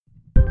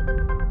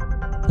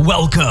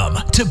Welcome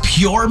to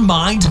Pure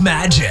Mind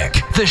Magic,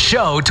 the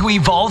show to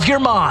evolve your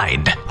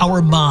mind.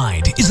 Our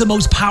mind is the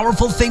most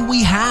powerful thing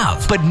we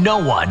have, but no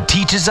one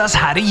teaches us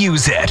how to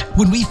use it.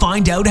 When we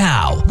find out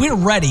how, we're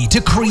ready to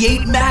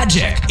create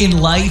magic in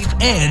life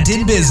and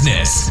in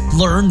business.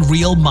 Learn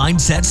real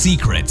mindset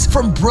secrets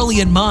from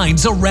brilliant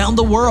minds around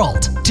the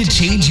world to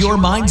change your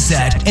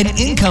mindset and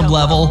income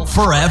level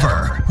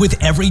forever.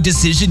 With every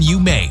decision you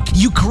make,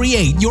 you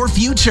create your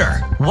future.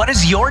 What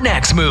is your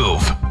next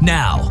move?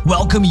 Now,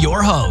 welcome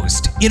your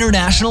host,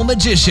 international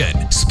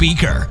magician,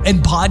 speaker,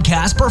 and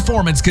podcast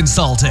performance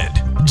consultant,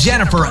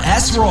 Jennifer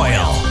S.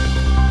 Royal.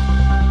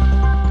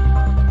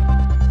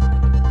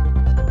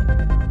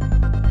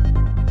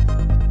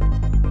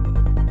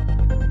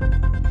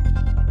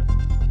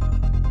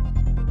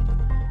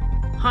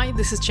 Hi,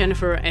 this is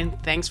Jennifer,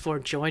 and thanks for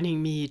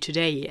joining me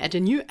today at a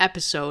new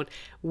episode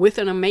with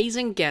an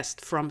amazing guest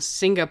from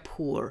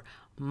Singapore,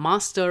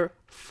 Master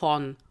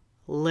Phong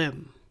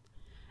Lim.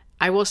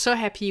 I was so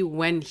happy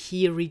when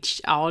he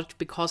reached out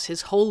because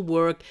his whole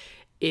work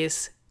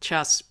is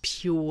just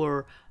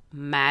pure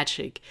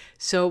magic.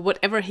 So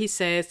whatever he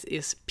says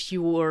is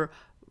pure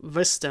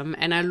wisdom,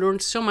 and I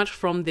learned so much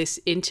from this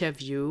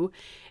interview.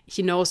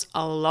 He knows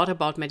a lot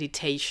about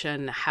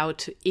meditation, how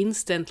to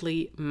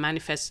instantly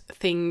manifest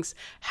things,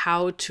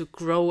 how to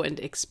grow and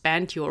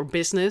expand your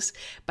business.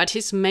 But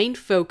his main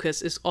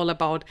focus is all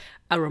about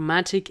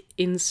aromatic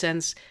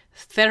incense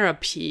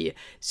therapy.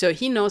 So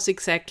he knows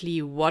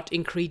exactly what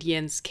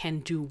ingredients can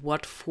do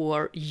what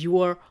for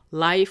your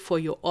life, for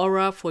your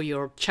aura, for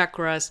your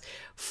chakras,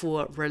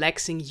 for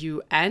relaxing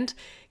you and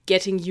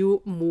getting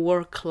you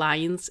more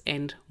clients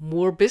and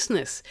more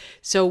business.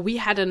 So we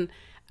had an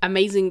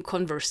amazing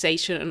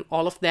conversation and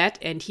all of that,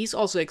 and he's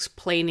also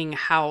explaining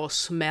how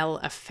smell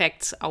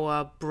affects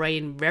our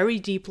brain very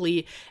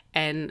deeply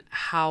and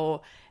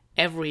how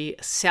every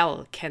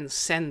cell can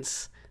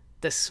sense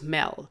the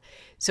smell.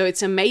 So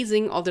it's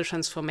amazing all the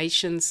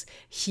transformations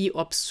he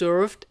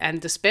observed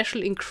and the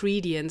special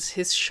ingredients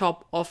his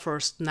shop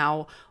offers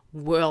now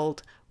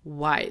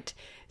worldwide.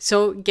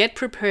 So get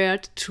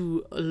prepared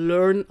to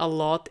learn a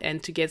lot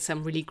and to get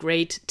some really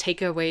great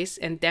takeaways,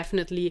 and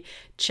definitely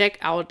check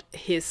out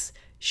his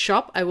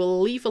shop. I will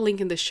leave a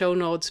link in the show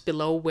notes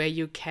below where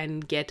you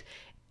can get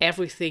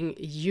everything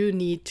you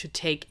need to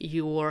take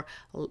your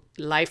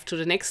life to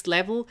the next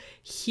level,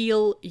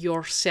 heal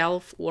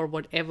yourself, or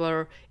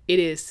whatever it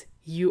is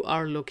you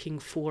are looking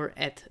for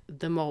at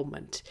the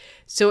moment.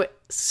 So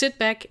sit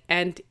back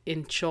and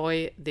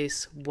enjoy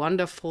this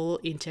wonderful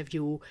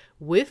interview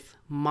with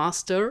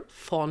Master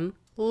Phong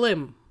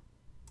Lim.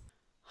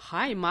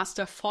 Hi,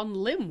 Master Phong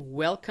Lim.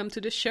 Welcome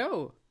to the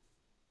show.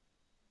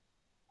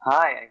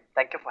 Hi,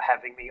 thank you for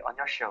having me on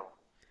your show.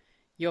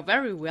 You're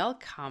very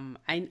welcome.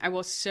 I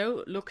was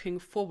so looking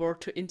forward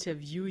to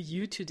interview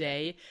you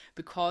today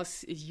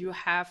because you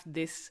have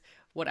this,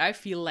 what I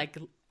feel like,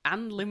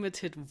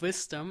 unlimited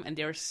wisdom, and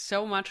there's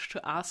so much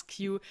to ask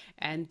you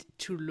and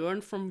to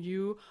learn from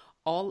you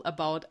all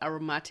about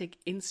aromatic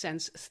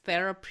incense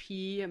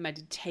therapy,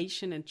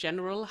 meditation in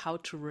general, how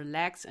to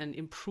relax and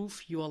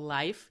improve your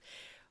life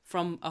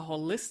from a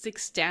holistic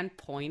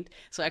standpoint.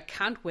 So I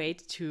can't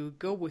wait to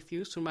go with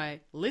you through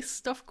my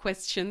list of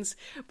questions.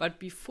 But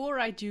before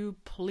I do,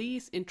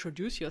 please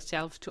introduce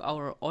yourself to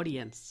our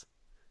audience.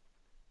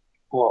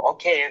 Well,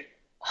 okay.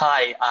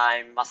 Hi,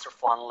 I'm Master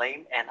Phong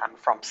Lim, and I'm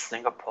from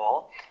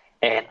Singapore.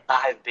 And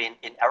I have been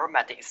in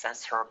aromatic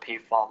essence therapy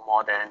for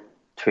more than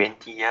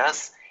 20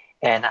 years.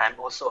 And I'm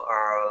also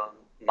a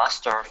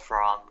master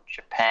from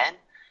Japan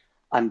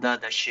under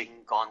the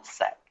Shingon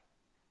sect.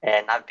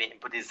 And I've been in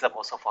Buddhism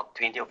also for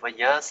 20 over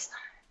years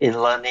in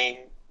learning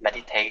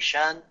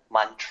meditation,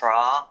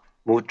 mantra,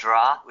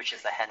 mudra, which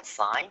is a hand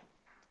sign,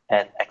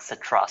 and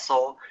etc.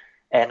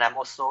 And I'm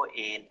also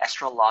in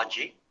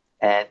astrology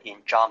and in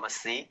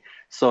geomancy.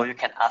 So you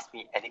can ask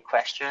me any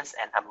questions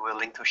and I'm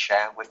willing to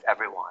share with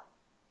everyone.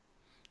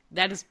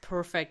 That is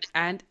perfect.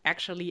 And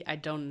actually, I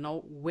don't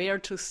know where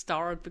to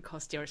start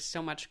because there are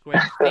so much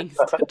great things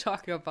to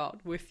talk about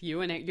with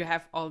you. And you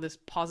have all this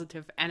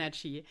positive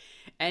energy.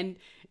 And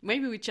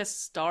maybe we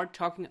just start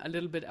talking a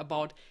little bit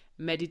about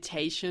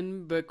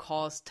meditation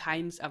because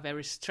times are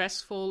very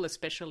stressful,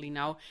 especially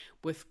now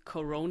with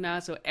Corona.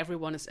 So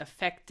everyone is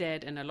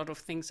affected and a lot of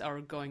things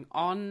are going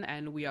on.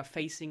 And we are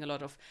facing a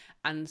lot of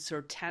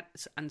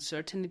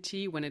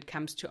uncertainty when it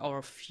comes to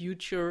our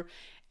future.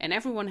 And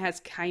everyone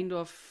has kind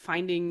of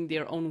finding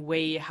their own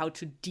way how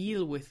to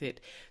deal with it.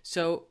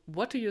 So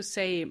what do you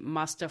say,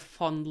 Master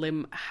Phong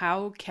Lim?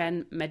 How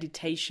can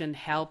meditation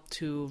help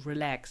to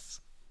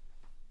relax?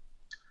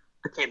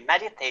 Okay,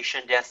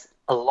 meditation, there's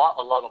a lot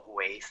of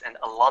ways and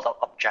a lot of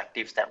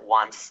objectives that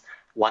ones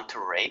want to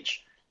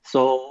reach.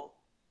 So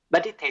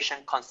meditation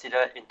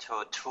considered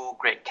into two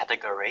great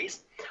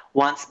categories.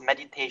 One,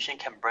 meditation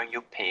can bring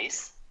you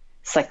peace.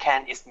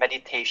 Second is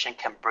meditation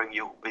can bring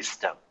you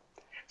wisdom.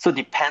 So it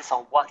depends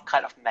on what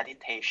kind of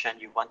meditation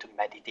you want to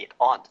meditate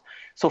on.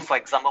 So for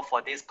example,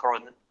 for this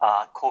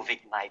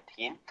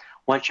COVID-19,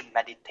 one should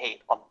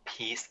meditate on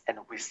peace and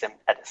wisdom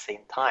at the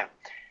same time.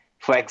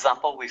 For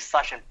example, with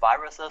such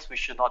viruses, we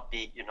should not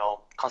be,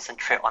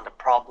 concentrate on the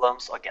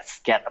problems or get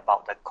scared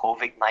about the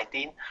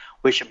COVID-19.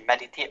 We should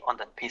meditate on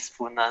the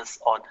peacefulness,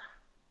 on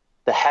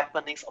the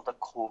happenings of the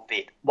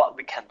COVID, what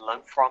we can learn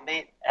from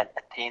it and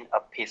attain a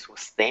peaceful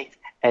state,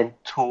 and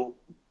to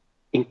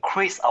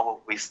increase our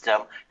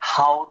wisdom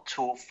how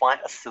to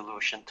find a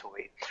solution to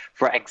it.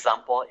 For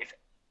example, if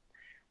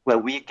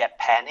when we get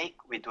panic,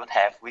 we don't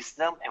have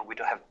wisdom and we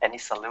don't have any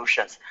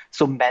solutions.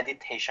 So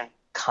meditation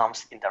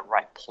comes in the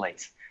right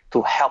place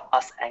to help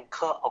us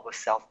anchor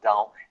ourselves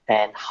down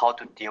and how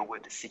to deal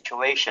with the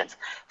situations.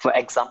 For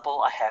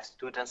example, I have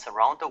students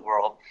around the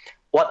world.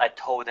 What I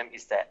told them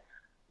is that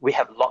we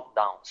have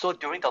lockdown. So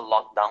during the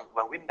lockdown,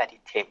 when we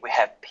meditate, we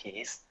have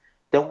peace.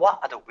 Then what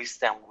are the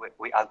wisdom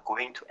we are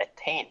going to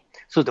attain?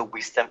 So the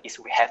wisdom is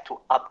we have to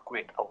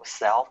upgrade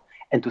ourselves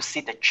and to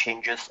see the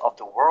changes of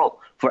the world.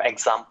 For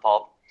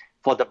example,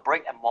 for the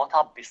brick and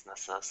mortar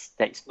businesses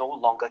that is no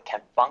longer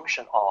can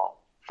function or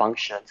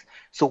functions,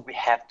 so we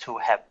have to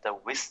have the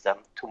wisdom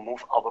to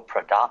move our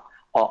product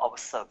or our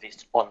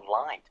service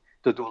online,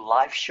 to do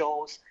live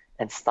shows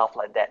and stuff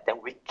like that,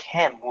 that we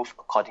can move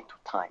according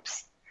to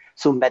times.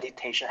 So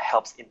meditation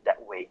helps in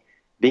that way,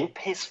 being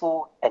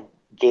peaceful and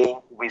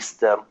gain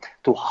wisdom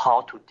to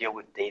how to deal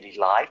with daily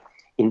life.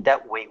 In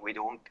that way,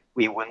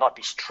 we will not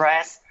be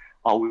stressed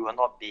or we will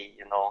not be,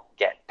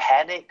 get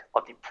panic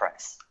or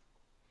depressed.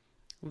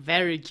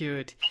 Very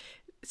good.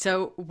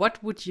 So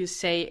what would you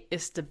say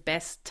is the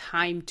best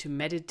time to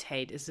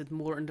meditate? Is it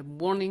more in the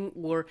morning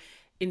or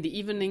in the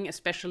evening,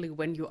 especially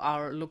when you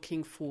are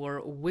looking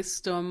for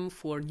wisdom,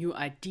 for new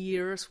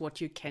ideas,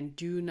 what you can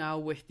do now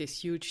with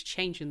this huge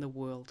change in the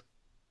world?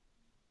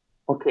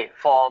 Okay,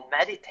 for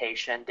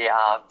meditation, there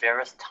are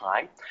various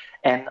times,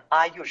 and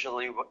I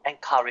usually will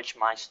encourage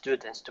my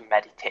students to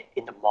meditate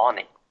in the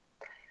morning.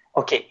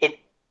 Okay,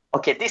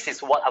 this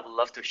is what I would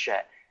love to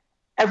share.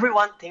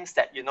 Everyone thinks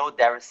that,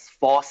 there is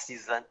 4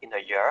 seasons in a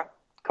year,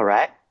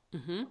 correct?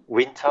 Mm-hmm.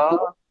 Winter,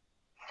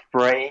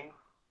 spring,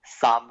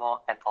 summer,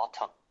 and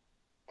autumn.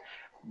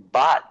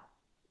 But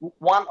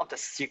one of the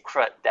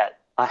secrets that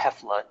I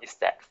have learned is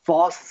that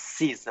 4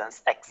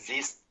 seasons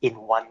exist in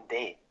one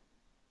day.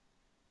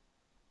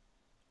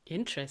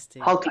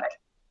 Interesting. How to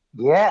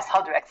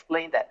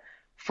explain that?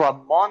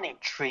 From morning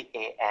 3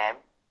 a.m.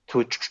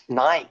 to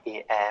 9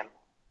 a.m.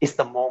 is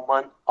the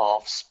moment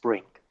of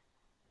spring.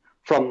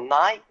 From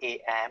 9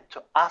 a.m.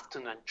 to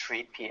afternoon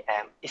 3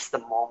 p.m. is the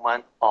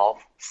moment of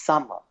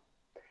summer.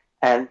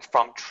 And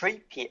from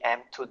 3 p.m.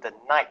 to the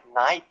night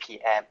 9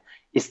 p.m.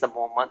 is the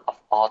moment of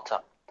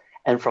autumn.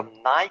 And from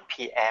 9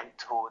 p.m.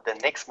 to the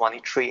next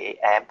morning 3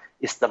 a.m.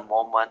 is the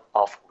moment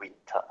of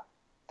winter.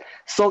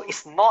 So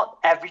it's not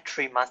every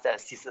 3 months that a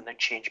seasonal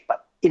change,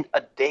 but in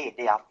a day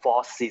there are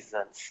 4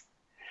 seasons.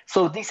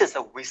 So this is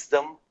a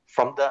wisdom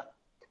from the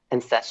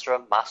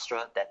ancestral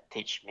master that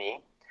teach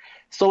me.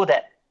 So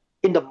that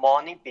in the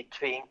morning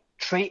between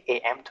 3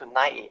 a.m. to 9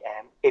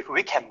 a.m., if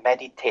we can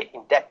meditate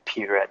in that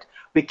period,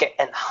 we can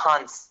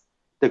enhance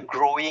the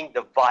growing,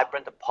 the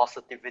vibrant, the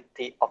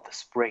positivity of the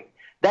spring.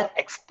 That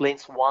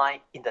explains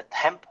why in the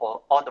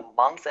temple, all the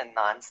monks and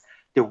nuns,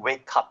 they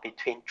wake up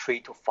between 3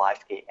 to 5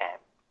 a.m.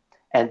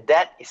 And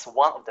that is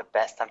one of the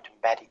best times to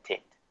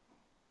meditate.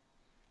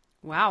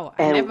 Wow,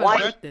 I never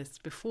heard this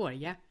before,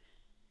 yeah?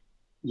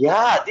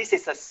 Yeah, this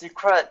is a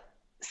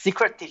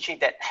secret teaching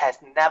that has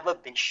never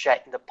been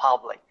shared in the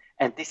public.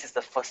 And this is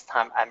the first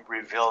time I'm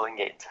revealing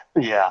it.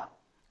 Yeah.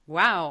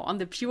 Wow, on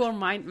the Pure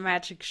Mind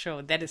Magic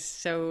show. That is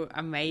so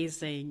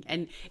amazing.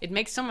 And it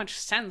makes so much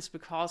sense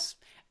because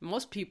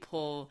most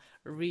people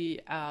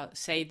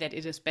say that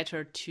it is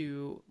better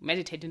to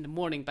meditate in the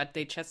morning, but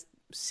they just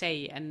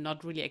say and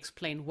not really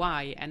explain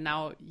why. And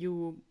now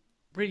you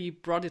really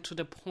brought it to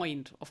the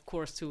point, of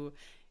course, to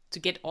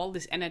get all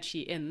this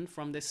energy in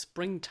from the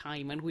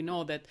springtime. And we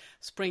know that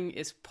spring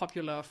is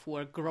popular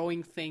for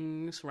growing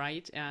things,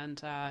 right? And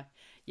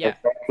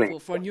exactly.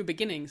 for new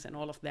beginnings and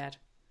all of that.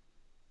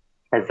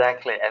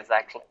 Exactly.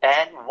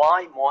 And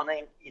why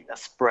morning in the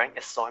spring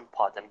is so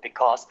important?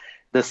 Because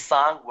the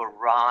sun will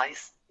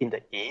rise in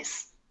the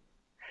east.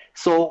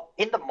 So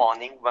in the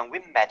morning, when we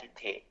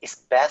meditate, it's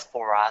best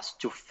for us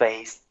to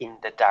face in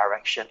the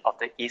direction of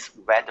the east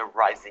where the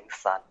rising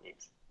sun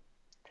is.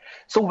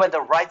 So when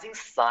the rising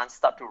sun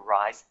starts to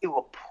rise, it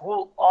will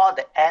pull all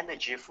the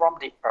energy from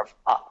the earth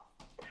up.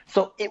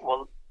 So it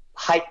will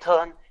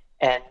heighten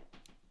and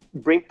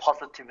bring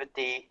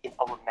positivity in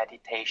our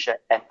meditation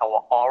and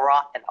our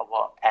aura and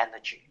our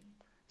energy.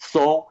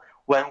 So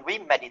when we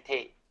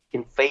meditate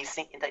in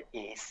facing in the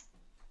east,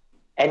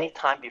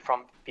 anytime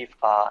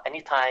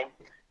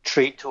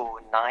 3 to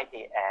 9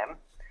 a.m.,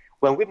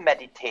 when we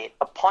meditate,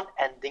 upon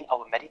ending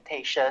our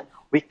meditation,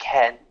 we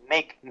can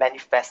make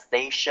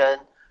manifestation,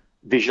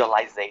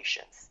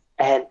 visualizations,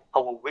 and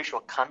our wish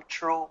will come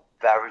true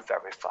very,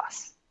 very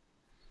fast.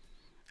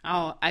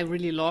 Oh, I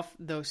really love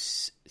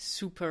those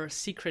super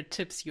secret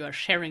tips you are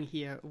sharing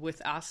here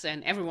with us.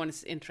 And everyone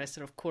is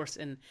interested, of course,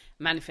 in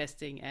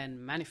manifesting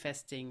and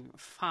manifesting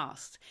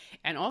fast.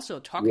 And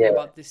also talking Yeah.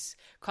 about this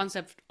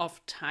concept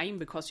of time,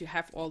 because you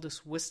have all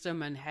this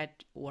wisdom and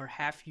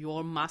have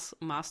your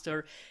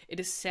master. It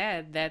is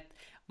said that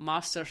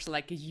masters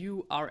like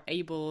you are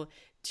able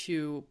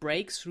to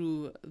break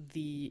through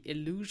the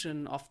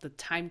illusion of the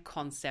time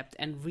concept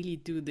and really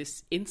do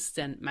this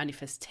instant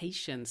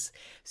manifestations.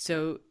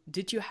 So,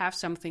 did you have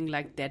something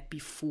like that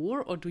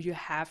before, or do you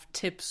have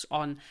tips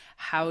on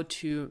how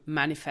to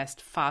manifest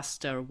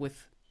faster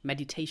with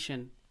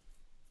meditation?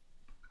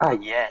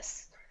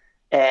 Yes.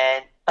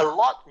 And a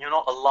lot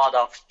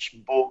of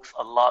books,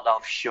 a lot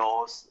of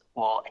shows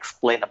will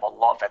explain about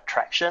law of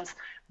attractions.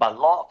 But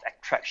law of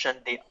attraction,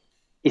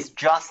 it's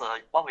just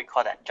what we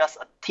call that, just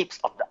a tips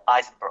of the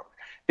iceberg.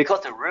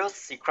 Because the real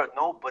secret,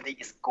 nobody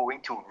is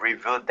going to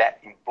reveal that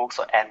in books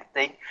or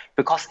anything.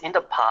 Because in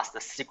the past, the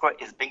secret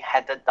is being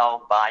handed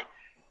down by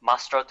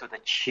master to the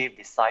chief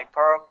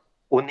disciple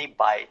only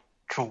by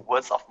through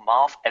words of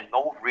mouth and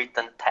no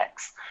written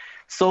text.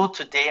 So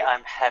today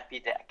I'm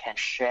happy that I can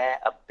share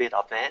a bit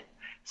of it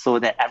so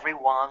that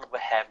everyone will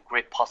have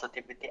great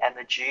positivity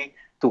energy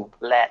to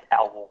let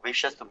our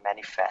wishes to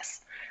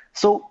manifest.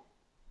 So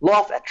law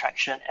of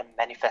attraction and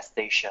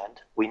manifestation,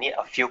 we need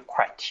a few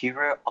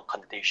criteria or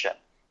conditions.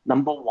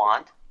 Number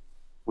one,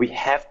 we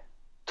have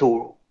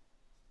to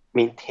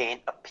maintain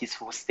a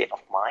peaceful state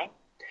of mind.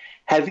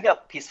 Having a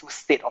peaceful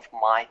state of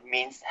mind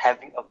means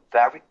having a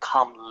very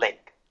calm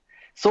lake.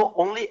 So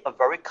only a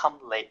very calm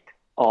lake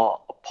or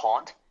a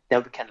pond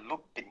that we can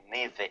look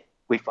beneath it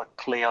with a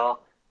clear,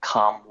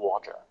 calm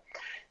water.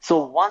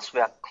 So once we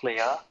are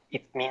clear,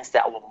 it means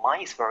that our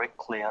mind is very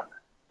clear.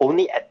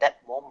 Only at that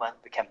moment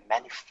we can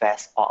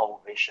manifest all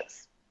our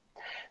wishes.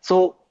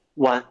 So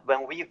when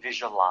we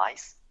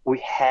visualize, we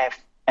have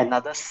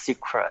another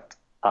secret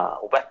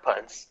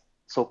weapons,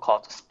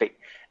 so-called to speak,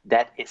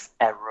 that is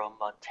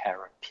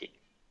aromatherapy.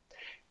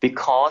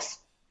 Because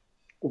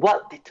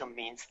what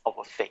determines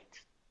our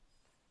fate?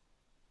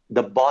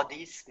 The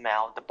body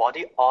smell, the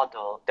body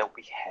odor that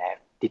we have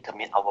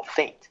determine our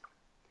fate.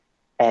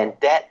 And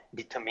that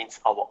determines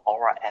our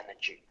aura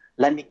energy.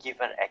 Let me give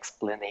an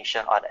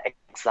explanation or an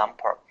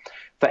example.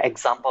 For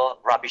example,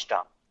 rubbish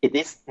dump. It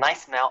is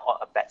nice smell or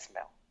a bad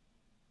smell.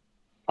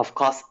 Of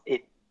course,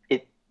 it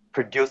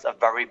produces a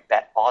very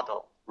bad odor,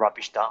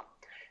 rubbish dump.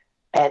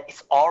 And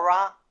its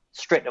aura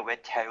straight away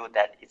tell you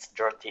that it's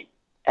dirty.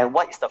 And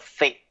what is the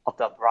fate of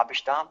the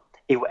rubbish dump?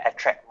 It will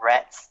attract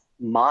rats,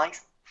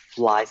 mice,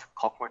 flies,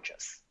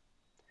 cockroaches.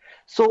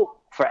 So,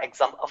 for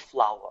example, a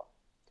flower.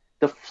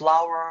 The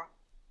flower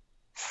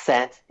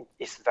scent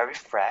is very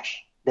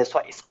fresh. That's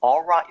why its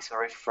aura is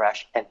very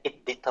fresh and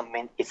it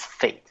determines its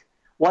fate.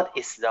 What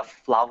is the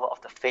flower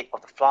of the fate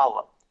of the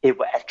flower? It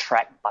will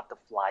attract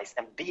butterflies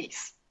and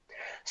bees.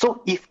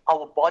 So if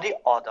our body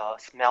odor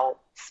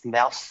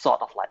smells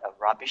sort of like a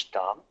rubbish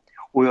dump,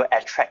 we will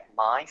attract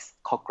mice,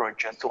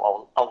 cockroaches to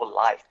our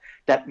life.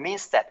 That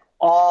means that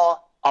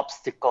all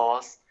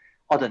obstacles,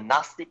 all the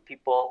nasty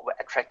people will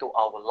attract to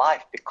our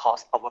life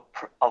because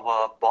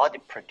our body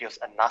produces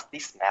a nasty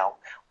smell,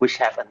 which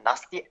have a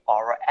nasty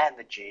aura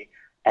energy,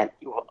 and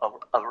it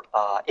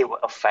will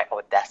affect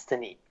our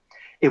destiny.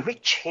 If we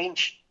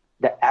change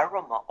the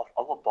aroma of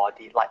our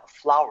body like a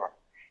flower,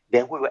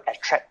 then we will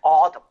attract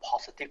all the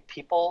positive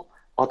people,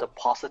 all the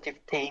positive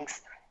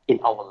things in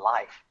our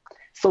life.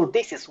 So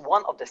this is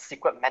one of the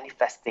secret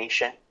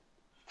manifestation.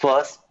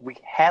 First, we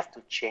have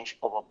to change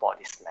our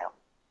body smell.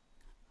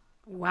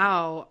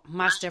 Wow,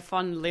 Master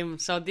von Lim.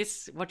 So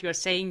this, what you're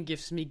saying,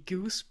 gives me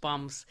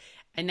goosebumps.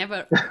 I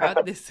never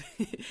heard this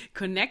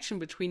connection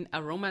between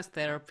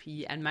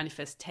aromatherapy and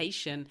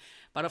manifestation.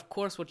 But of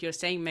course, what you're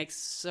saying makes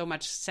so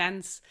much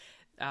sense.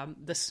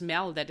 The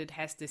smell, that it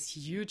has this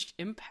huge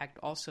impact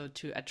also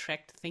to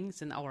attract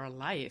things in our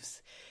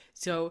lives.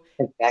 So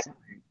Exactly.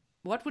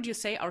 what would you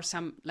say are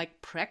some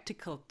like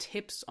practical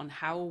tips on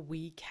how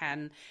we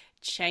can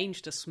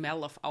change the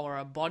smell of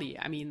our body?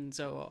 I mean,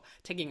 so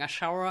taking a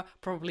shower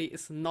probably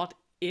is not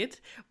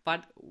it,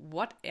 but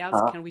what else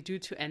can we do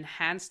to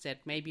enhance that?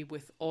 Maybe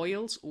with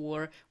oils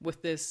or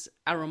with this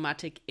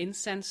aromatic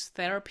incense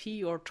therapy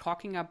you're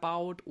talking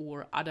about,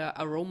 or other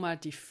aroma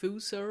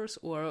diffusers,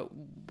 or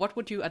what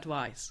would you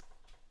advise?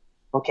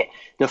 Okay,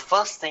 the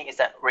first thing is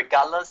that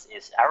regardless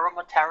is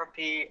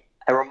aromatherapy,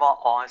 aroma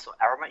oils, or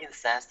aroma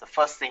incense, the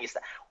first thing is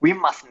that we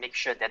must make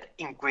sure that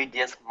the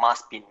ingredients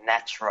must be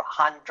natural,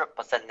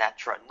 100%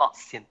 natural, not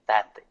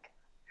synthetic.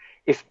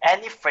 If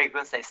any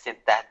fragrance is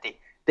synthetic,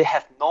 they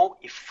have no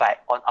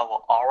effect on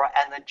our aura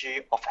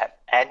energy or have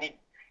any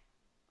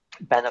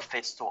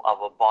benefits to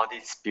our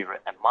body,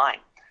 spirit, and mind.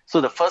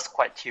 So the first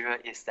criteria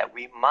is that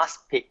we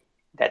must pick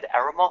that the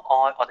aroma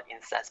oil or the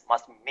incense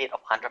must be made of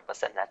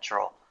 100%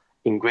 natural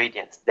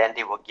ingredients. Then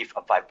they will give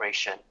a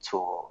vibration to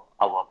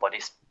our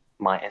body's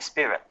mind and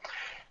spirit.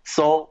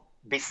 So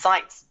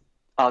besides,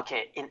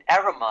 in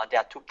aroma, there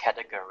are two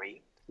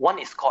categories. One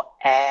is called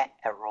air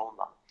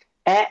aroma.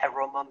 Air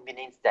aroma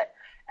means that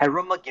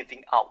aroma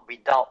giving out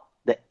without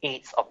the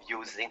aids of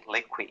using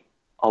liquid,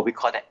 or we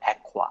call it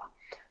aqua.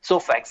 So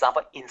for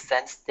example,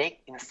 incense stick,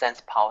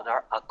 incense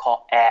powder are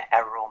called air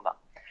aroma.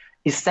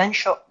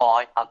 Essential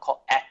oil are called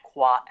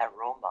aqua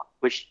aroma,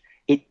 which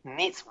it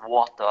needs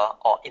water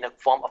or in the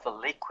form of a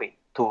liquid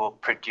to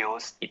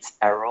produce its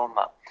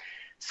aroma.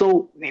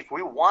 So if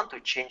we want to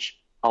change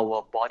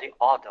our body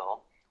odor,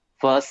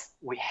 first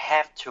we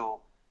have to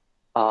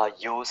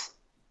use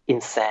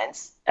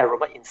incense,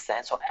 aroma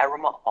incense or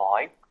aroma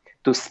oil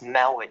to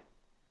smell it,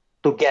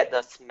 to get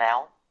the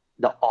smell,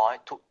 the oil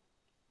to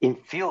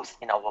infuse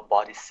in our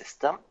body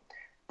system.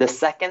 The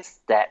second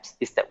step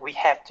is that we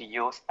have to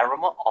use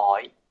aroma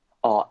oil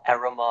or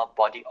aroma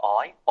body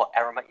oil or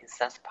aroma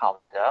incense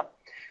powder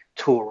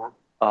to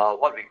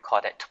what we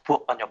call that, to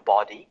put on your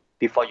body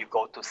before you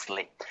go to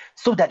sleep,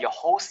 so that your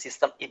whole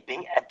system is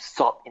being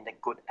absorbed in the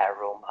good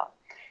aroma.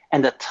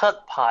 And the third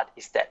part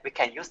is that we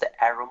can use the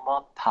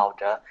aroma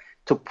powder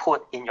to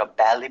put in your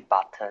belly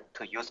button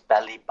to use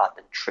belly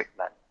button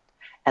treatment.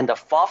 And the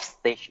fourth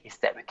stage is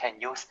that we can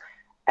use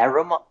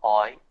aroma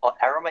oil or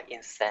aroma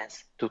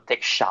incense to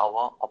take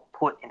shower or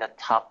put in the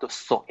tub to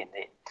soak in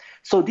it.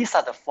 So these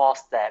are the 4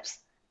 steps,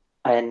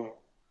 and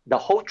the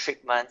whole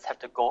treatments have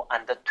to go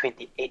under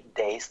 28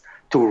 days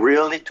to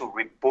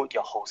reboot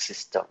your whole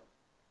system.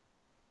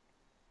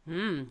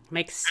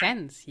 Makes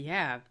sense,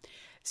 yeah.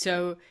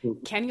 So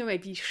can you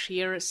maybe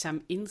share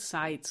some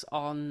insights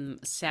on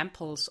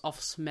samples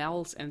of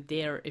smells and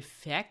their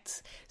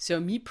effects? So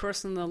me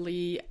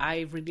personally,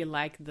 I really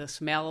like the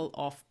smell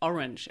of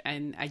orange,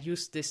 and I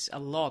use this a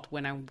lot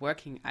when I'm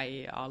working.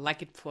 I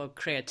like it for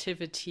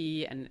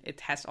creativity, and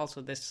it has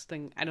also this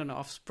thing, I don't know,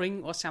 of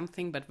spring or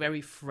something, but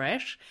very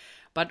fresh.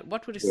 But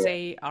what would you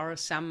say are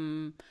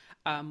some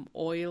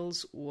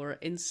oils or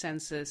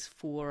incenses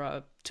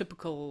for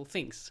typical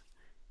things?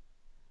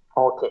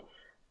 Okay.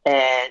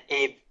 And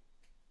if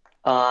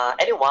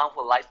anyone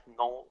would like to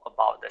know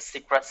about the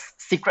secret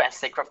and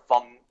sacred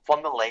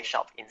formulation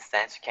of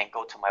incense, you can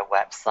go to my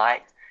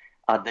website,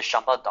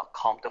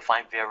 theshamba.com, to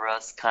find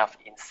various kind of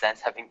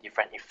incense having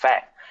different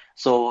effects.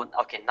 So,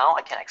 okay, now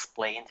I can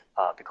explain,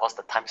 because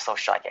the time is so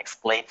short, I can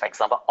explain, for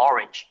example,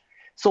 orange.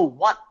 So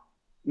what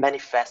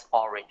manifests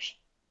orange?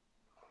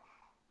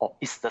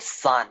 It's the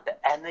sun. The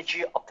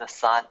energy of the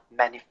sun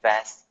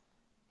manifests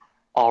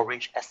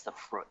orange as the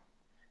fruit.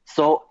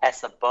 So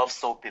as above,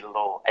 so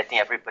below. I think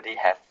everybody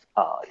have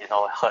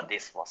heard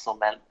this for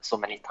so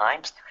many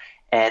times.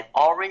 And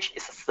orange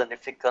is a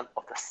significant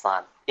of the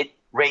sun. It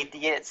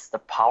radiates the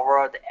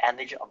power, the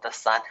energy of the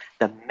sun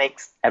that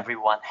makes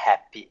everyone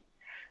happy.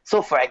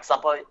 So for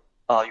example,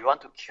 you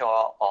want to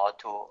cure or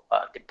to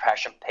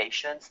depression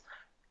patients,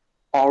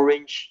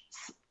 orange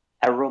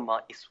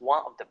aroma is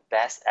one of the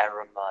best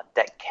aroma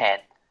that can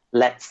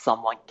let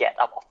someone get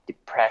out of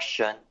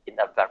depression in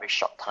a very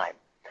short time.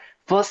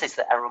 First is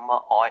the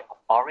aroma oil of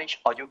orange,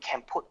 or you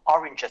can put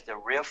oranges, the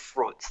real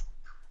fruits,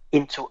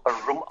 into a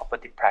room of a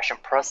depression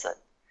person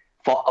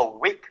for a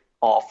week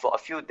or for a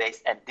few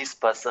days, and this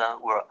person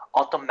will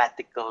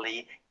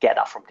automatically get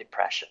out from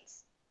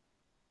depressions.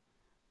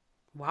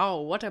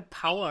 Wow, what a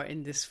power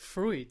in this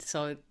fruit.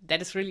 So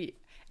that is really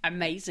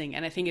amazing.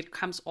 And I think it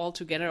comes all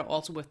together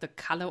also with the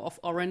color of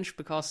orange,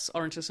 because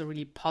orange is a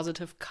really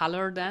positive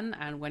color then,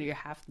 and when you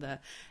have the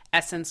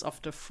essence of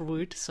the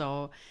fruit.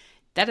 So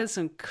that is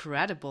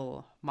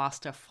incredible,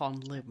 Master von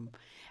Lim.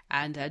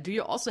 And do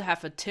you also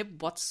have a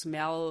tip what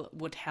smell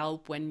would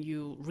help when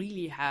you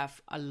really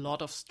have a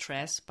lot of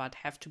stress but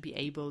have to be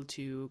able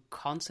to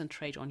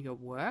concentrate on your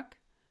work?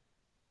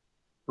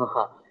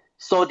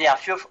 So there are a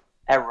few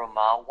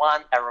aroma.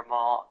 One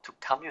aroma to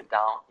calm you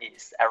down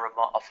is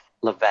aroma of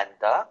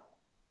lavender.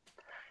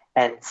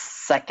 And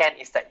second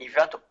is that if you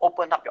want to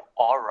open up your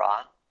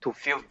aura to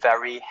feel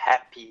very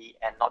happy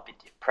and not be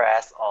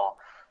depressed or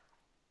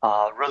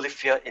really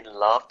feel in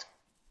love,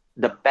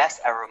 the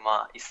best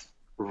aroma is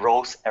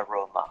rose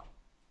aroma.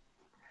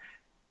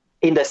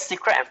 In the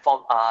secret and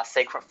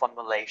sacred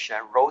formulation,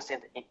 rose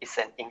is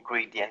an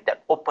ingredient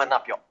that opens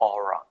up your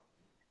aura.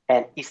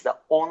 And it's the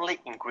only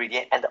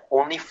ingredient and the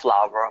only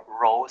flower,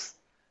 rose,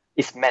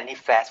 is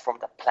manifest from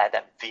the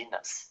planet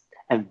Venus.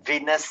 And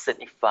Venus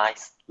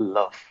signifies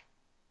love.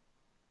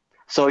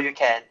 So you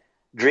can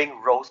drink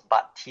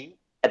rosebud tea,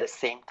 at the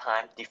same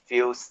time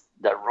diffuse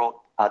the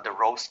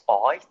rose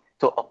oil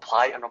to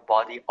apply on your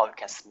body, or you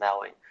can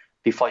smell it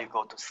before you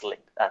go to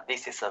sleep. And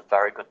this is a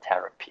very good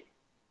therapy.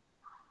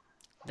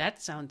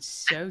 That sounds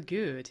so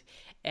good.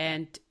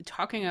 And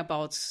talking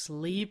about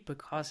sleep,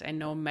 because I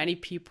know many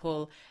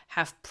people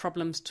have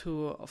problems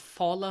to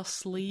fall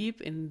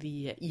asleep in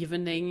the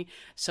evening.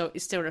 So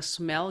is there a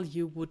smell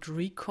you would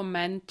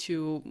recommend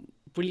to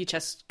really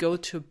just go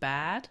to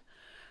bed?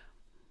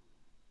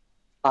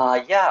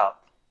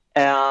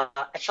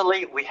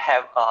 Actually, we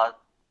have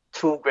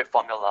 2 great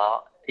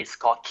formula. It's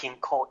called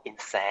Kinko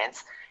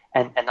incense,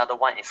 and another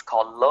one is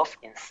called Love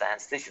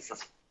incense. This is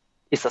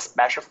a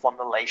special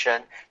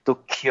formulation to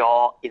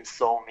cure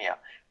insomnia.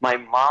 My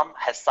mom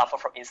has suffered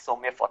from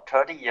insomnia for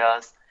 30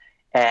 years,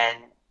 and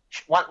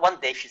one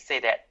day she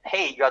said that,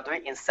 hey, you are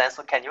doing incense,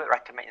 so can you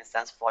recommend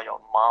incense for your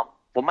mom,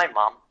 for my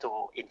mom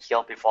to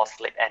inhale before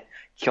sleep and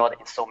cure the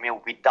insomnia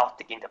without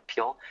taking the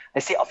pill? I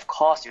said, of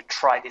course, you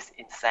try this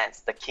incense,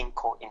 the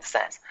Ginkgo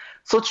incense.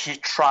 So she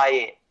tried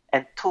it,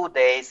 and 2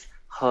 days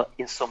her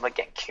insomnia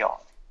get cured.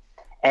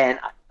 And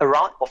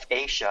around of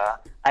Asia,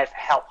 I've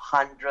helped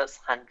hundreds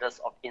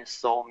of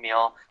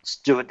insomnia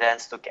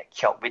students to get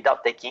cured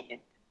without taking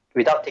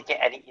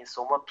any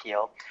insomnia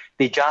pill.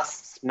 They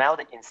just smell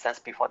the incense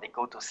before they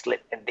go to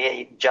sleep, and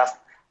they just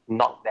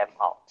knock them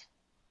out.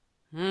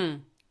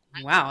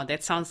 Wow,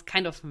 that sounds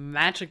kind of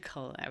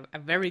magical,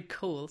 very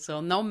cool.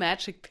 So no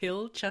magic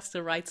pill, just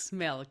the right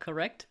smell,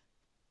 correct?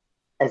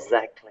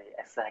 Exactly.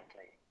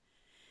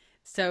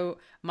 So,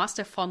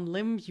 Master von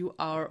Lim, you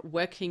are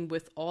working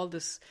with all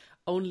this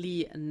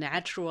only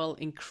natural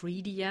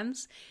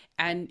ingredients,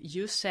 and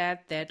you said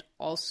that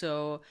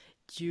also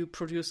you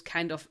produce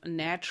kind of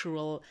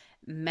natural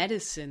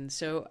medicine.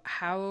 So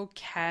how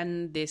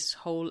can this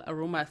whole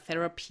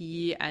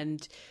aromatherapy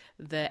and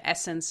the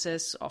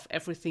essences of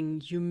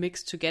everything you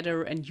mix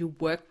together and you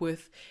work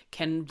with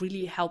can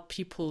really help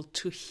people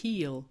to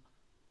heal?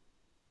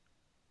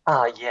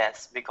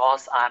 Yes,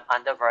 because I'm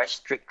under very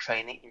strict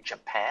training in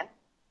Japan,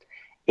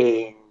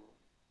 in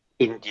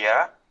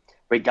India,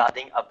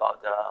 regarding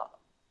about the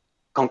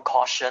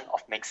concoction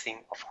of mixing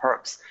of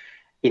herbs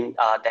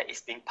that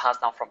is being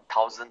passed down from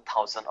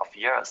thousand of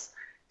years.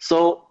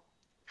 So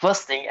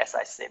first thing, as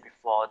I said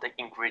before, the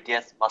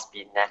ingredients must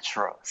be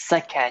natural.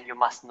 Second, you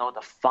must know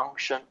the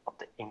function of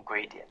the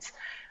ingredients.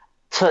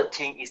 Third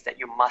thing is that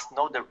you must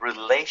know the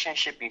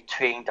relationship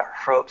between the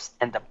herbs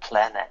and the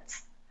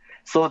planets.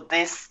 So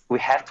this we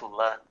have to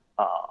learn,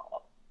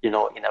 in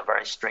a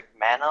very strict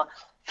manner.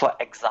 For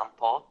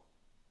example,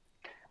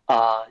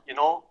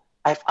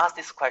 I've asked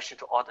this question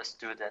to all the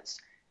students: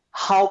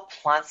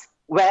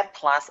 where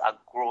plants are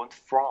grown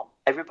from?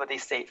 Everybody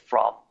say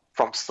from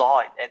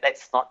soil, and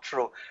that's not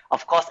true.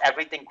 Of course,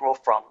 everything grows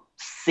from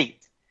seed.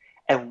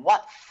 And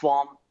what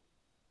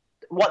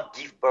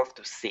gives birth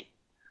to seed?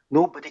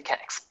 Nobody can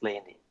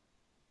explain it.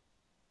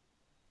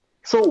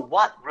 So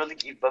what really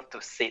gives birth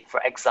to seed?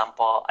 For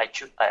example, I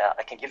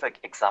can give an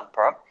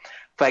example.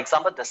 For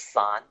example, the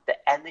sun, the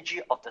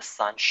energy of the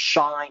sun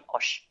shine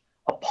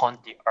upon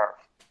the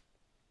earth.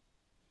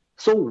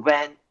 So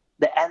when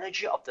the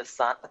energy of the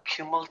sun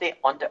accumulates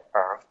on the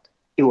earth,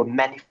 it will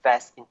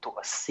manifest into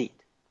a seed.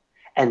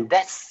 And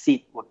that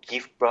seed will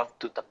give birth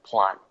to the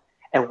plant.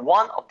 And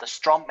one of the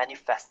strong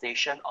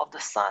manifestations of the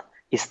sun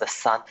is the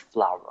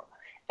sunflower.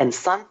 And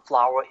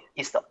sunflower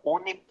is the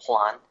only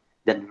plant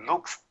that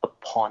looks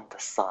upon the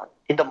sun.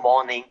 In the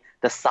morning,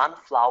 the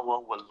sunflower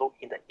will look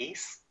in the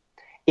east.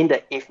 In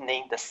the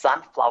evening, the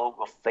sunflower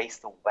will face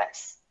the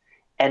west.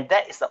 And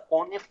that is the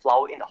only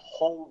flower in the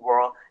whole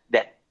world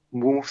that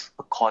moves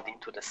according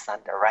to the sun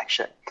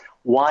direction.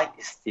 Why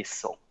is this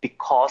so?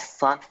 Because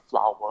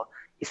sunflower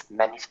is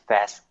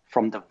manifest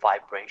from the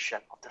vibration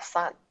of the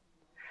sun.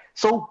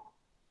 So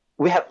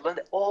we have learned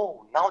that,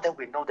 now that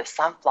we know the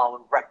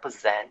sunflower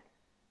represent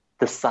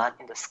the sun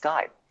in the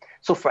sky.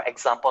 So for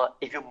example,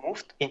 if you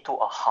move into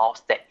a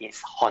house that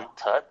is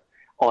haunted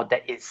or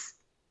that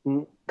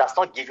does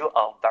not give you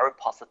a very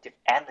positive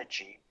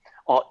energy,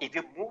 or if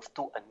you move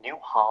to a new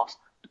house,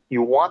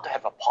 you want to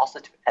have a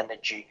positive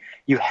energy,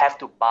 you have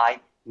to buy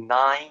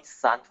 9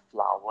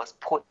 sunflowers,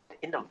 put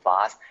in the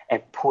vase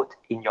and put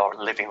in your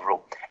living room.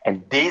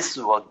 And this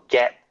will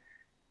get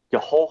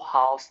your whole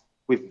house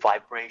with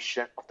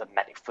vibration of the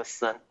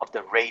magnificence, of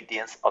the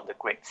radiance of the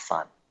great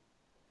sun.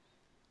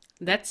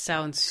 That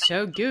sounds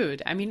so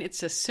good. I mean,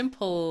 it's a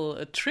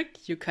simple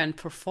trick you can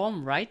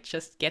perform, right?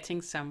 Just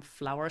getting some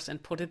flowers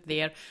and put it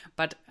there.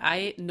 But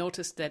I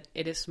noticed that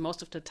it is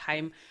most of the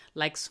time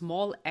like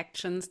small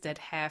actions that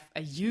have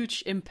a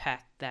huge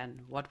impact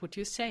then. What would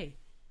you say?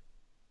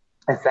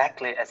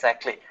 Exactly.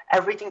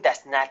 Everything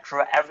that's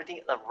natural,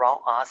 everything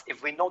around us,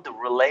 if we know the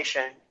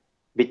relation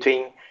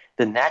between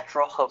the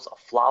natural herbs or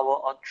flower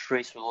or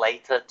trees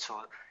related to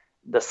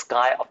the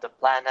sky of the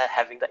planet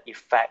having the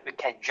effect, we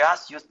can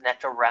just use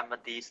natural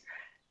remedies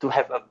to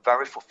have a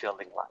very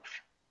fulfilling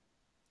life.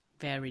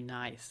 Very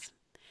nice.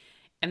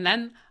 And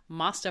then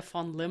Master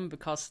von Lim,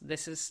 because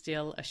this is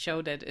still a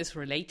show that is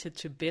related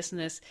to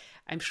business,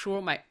 I'm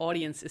sure my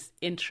audience is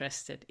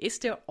interested. Is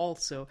there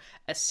also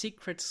a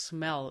secret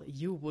smell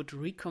you would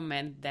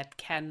recommend that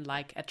can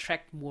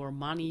attract more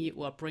money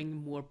or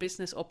bring more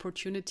business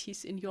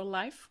opportunities in your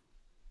life?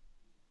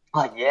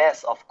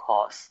 Yes, of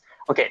course.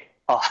 Okay.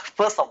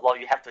 First of all,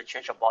 you have to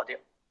change your body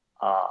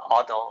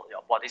odor,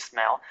 your body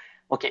smell.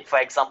 Okay, for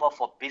example,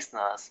 for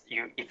business,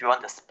 if you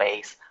want the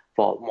space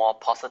for more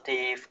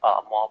positive,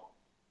 more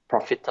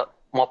profit,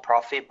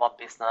 more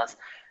business,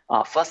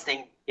 first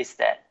thing is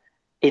that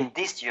in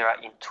this year,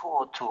 in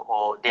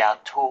 2020, there are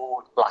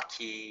 2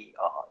 lucky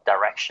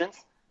directions,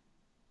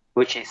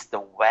 which is the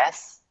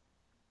west,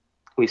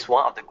 which is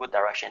one of the good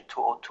directions,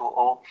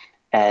 2020,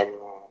 and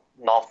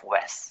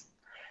northwest.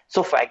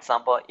 So for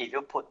example, if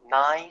you put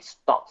 9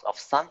 stalks of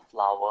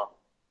sunflower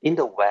in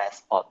the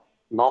west or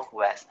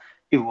northwest,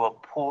 it will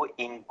pull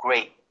in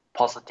great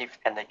positive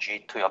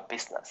energy to your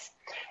business.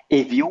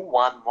 If you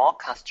want more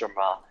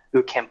customer,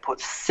 you can put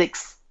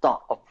 6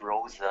 stalks of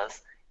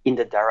roses in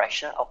the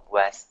direction of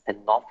west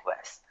and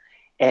northwest.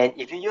 And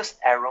if you use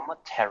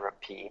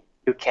aromatherapy,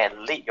 you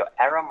can lead your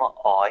aroma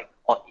oil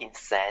or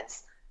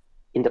incense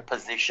in the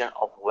position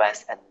of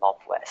west and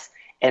northwest.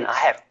 And I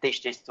have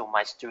teach this to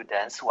my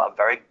students who are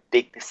very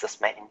big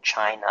businessmen in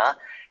China.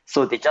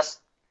 So they just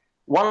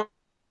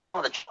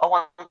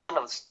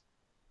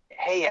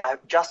hey, I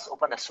just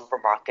opened a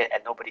supermarket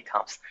and nobody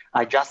comes.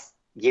 I just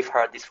give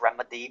her this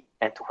remedy,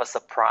 and to her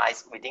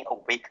surprise, within a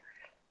week,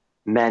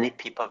 many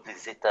people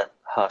visited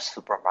her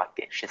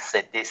supermarket. She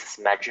said this is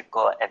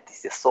magical and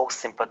this is so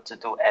simple to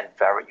do and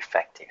very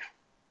effective.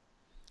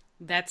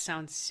 That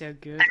sounds so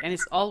good. And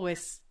it's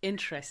always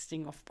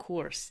interesting, of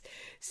course.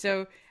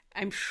 So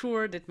I'm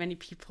sure that many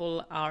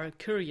people are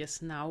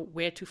curious now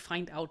where to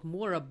find out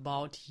more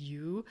about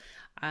you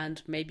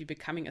and maybe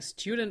becoming a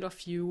student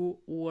of you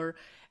or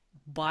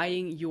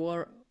buying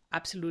your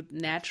absolute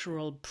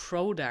natural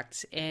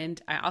products.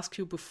 And I asked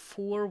you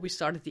before we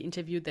started the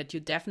interview that you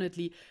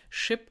definitely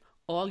ship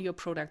all your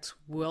products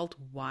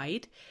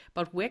worldwide,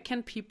 but where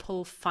can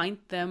people find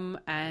them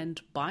and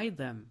buy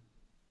them?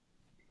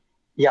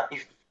 Yeah,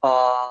 if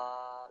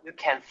you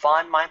can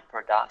find my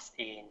products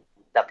in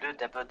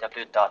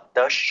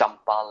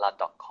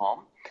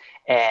www.theshambhala.com.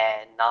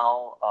 And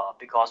now,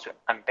 because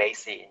I'm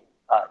based in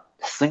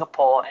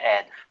Singapore,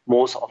 and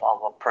most of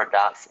our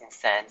products in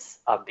sense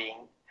are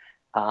being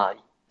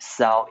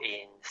sold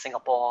in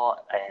Singapore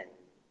and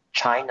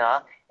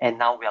China, and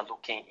now we are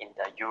looking in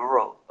the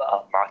Europe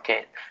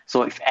market.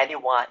 So if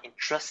anyone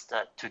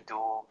interested to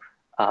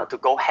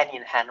go hand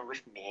in hand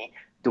with me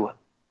to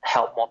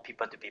help more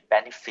people to be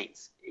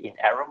benefits in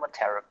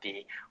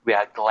aromatherapy, we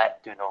are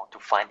glad to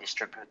find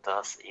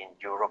distributors in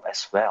Europe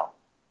as well.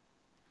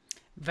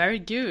 Very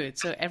good.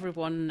 So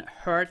everyone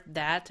heard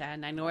that,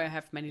 and I know I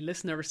have many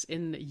listeners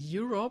in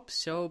Europe,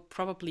 so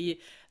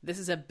probably this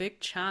is a big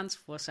chance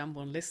for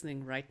someone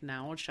listening right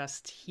now,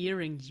 just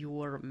hearing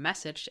your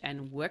message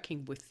and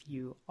working with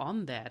you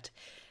on that.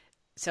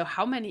 So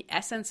how many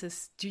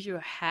essences do you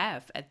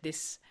have at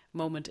this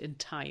moment in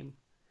time?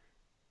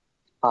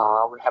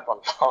 We have a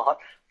lot.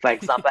 For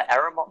example,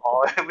 aroma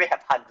oil, we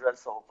have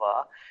hundreds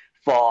over.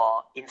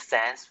 For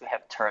incense, we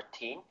have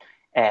 13.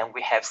 And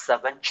we have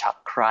 7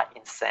 chakra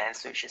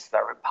incense, which is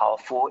very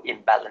powerful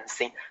in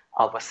balancing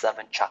our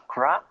 7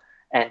 chakra.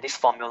 And this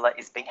formula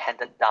is being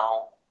handed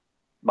down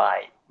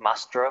by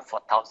master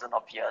for thousands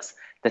of years.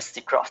 The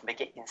secret of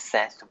making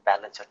incense to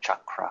balance your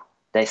chakra.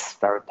 That is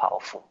very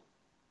powerful.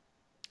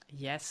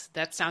 Yes,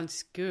 that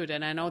sounds good.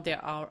 And I know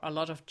there are a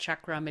lot of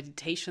chakra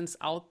meditations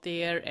out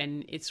there,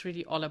 and it's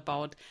really all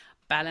about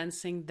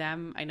balancing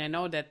them. And I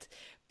know that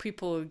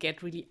people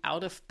get really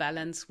out of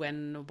balance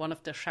when one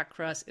of the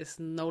chakras is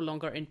no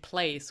longer in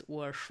place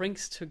or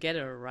shrinks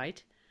together,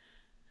 right?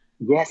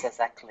 Yes,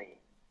 exactly.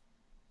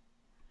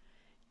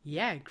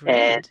 Yeah, great.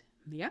 And,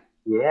 yeah.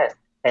 Yes.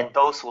 And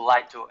those who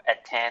like to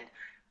attend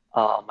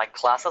my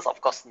classes, of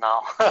course,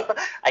 now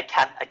I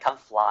can't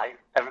fly.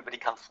 Everybody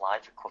can't fly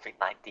for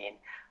COVID-19.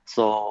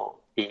 So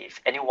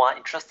if anyone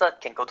interested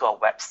can go to our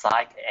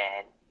website,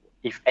 and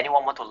if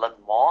anyone want to learn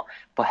more,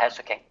 perhaps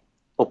we can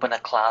open a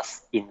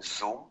class in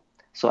Zoom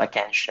so I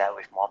can share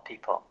with more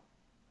people.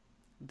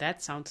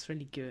 That sounds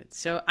really good.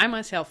 So I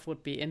myself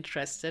would be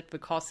interested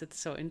because it's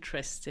so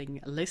interesting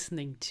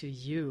listening to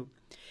you.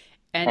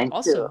 And Thank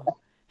also,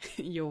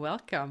 you. You're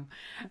welcome.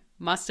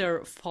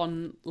 Master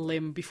Von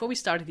Lim, before we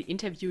started the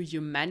interview, you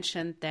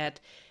mentioned that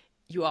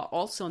you are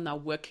also now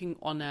working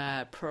on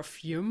a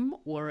perfume,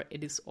 or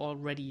it is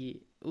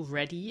already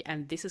ready,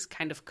 and this is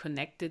kind of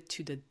connected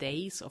to the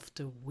days of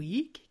the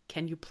week.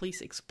 Can you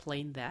please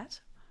explain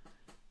that?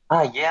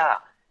 Yeah.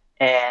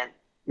 And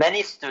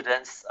many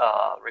students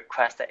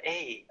request that,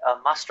 hey,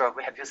 Master,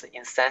 we have used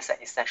incense and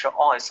essential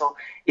oil. So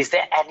is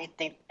there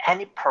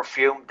any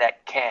perfume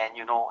that can,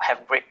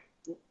 have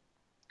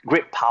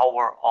great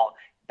power or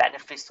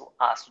benefits to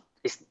us?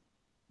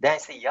 Then I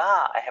say, yeah,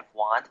 I have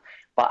one,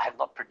 but I have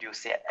not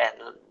produced it.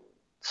 And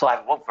so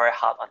I've worked very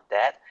hard on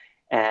that.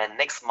 And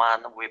next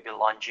month, we'll be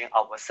launching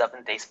our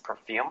 7 days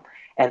perfume.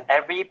 And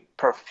every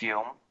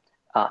perfume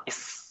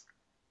is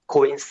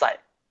coincide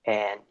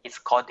and it's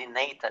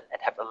coordinated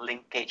and have a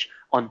linkage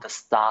on the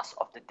stars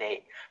of the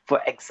day.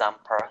 For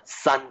example,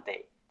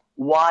 Sunday.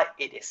 Why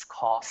it is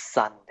called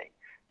Sunday?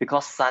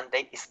 Because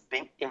Sunday is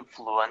being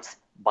influenced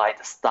by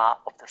the star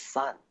of the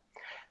sun.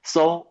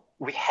 So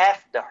we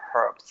have the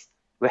herbs,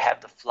 we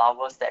have the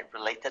flowers that are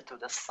related to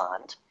the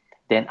sun.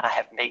 Then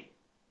I've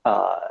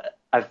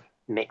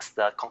mixed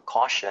the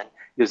concoction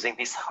using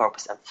these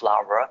herbs and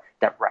flower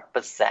that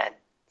represent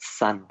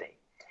Sunday.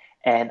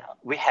 And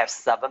we have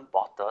 7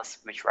 bottles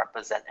which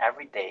represent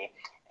every day.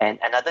 And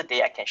another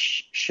day I can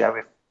share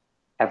with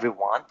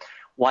everyone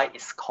why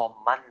it's called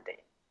Monday.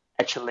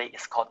 Actually,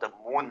 it's called the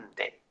Moon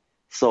Day.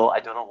 So I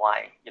don't know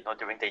why,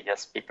 during the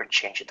years people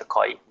change it to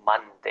call it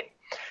Monday.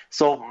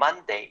 So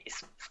Monday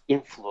is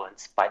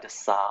influenced by the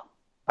star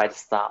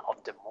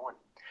of the moon.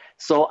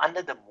 So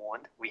under the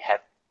moon, we have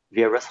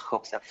various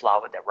herbs and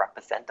flowers that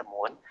represent the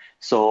moon.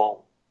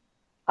 So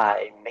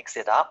I mix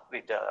it up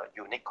with the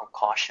unique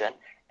concoction,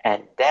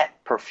 and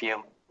that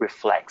perfume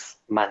reflects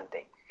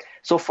Monday.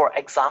 So for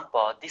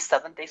example, this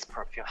 7 days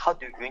perfume, how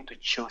do you going to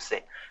choose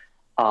it?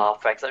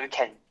 For example, you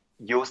can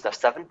use the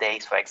 7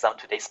 days. For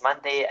example, today's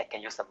Monday, I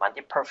can use the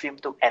Monday perfume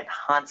to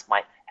enhance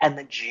my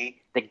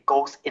energy that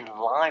goes in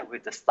line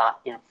with the star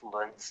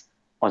influence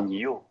on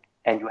you,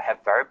 and you have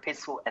very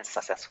peaceful and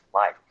successful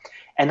life.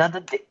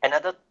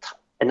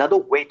 Another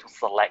way to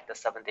select the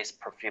 7 days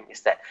perfume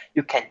is that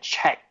you can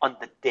check on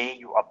the day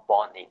you are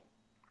born in.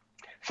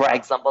 For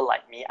example,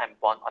 like me, I'm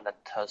born on a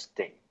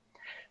Thursday.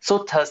 So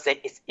Thursday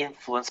is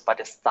influenced by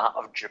the star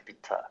of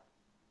Jupiter.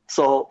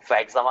 So for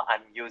example,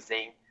 I'm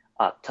using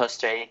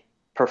Thursday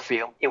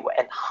perfume. It will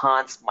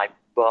enhance my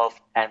birth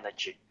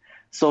energy.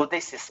 So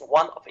this is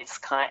one of its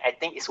kind. I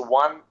think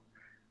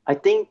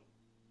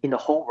in the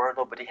whole world,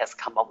 nobody has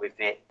come up with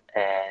it.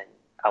 And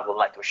I would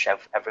like to share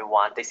with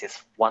everyone. This is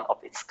one of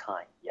its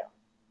kind. Yeah.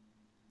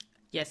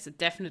 Yes, it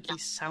definitely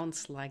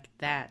sounds like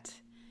that.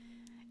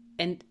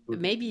 And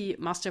maybe,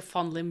 Master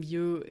Von Lim,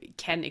 you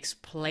can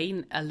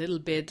explain a little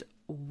bit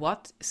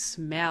what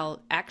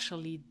smell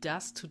actually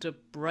does to the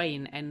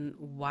brain and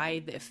why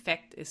the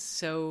effect is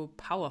so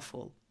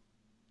powerful.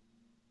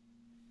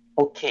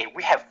 Okay,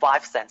 we have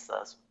 5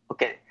 senses.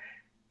 Okay,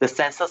 the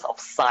senses of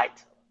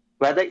sight,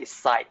 whether it's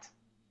sight,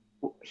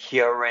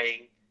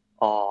 hearing,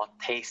 or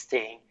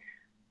tasting,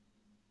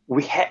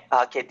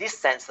 these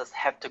senses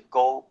have to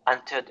go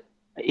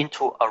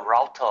into a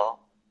router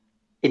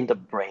in the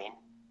brain.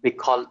 We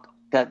call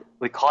that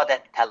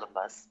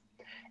thalamus,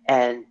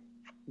 and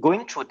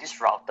going through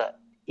this router,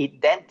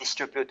 it then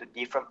distributes to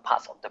different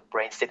parts of the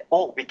brain. Said,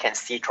 we can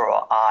see through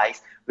our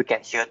eyes, we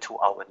can hear through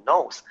our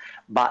nose,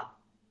 but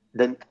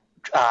then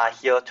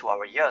hear through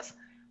our ears.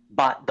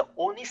 But the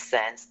only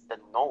sense, the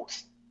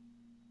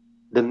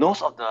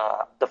nose of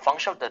the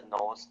function of the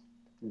nose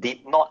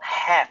did not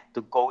have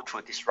to go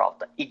through this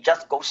router. It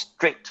just goes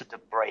straight to the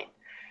brain.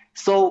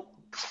 So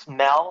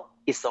smell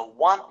is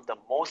one of the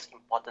most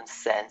important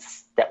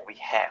sense that we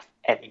have,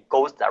 and it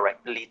goes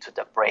directly to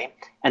the brain,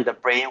 and the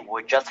brain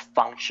will just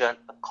function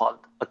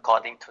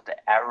according to the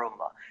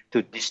aroma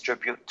to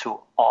distribute to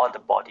all the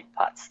body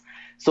parts.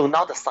 So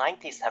now the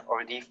scientists have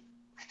already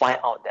found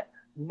out that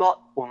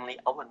not only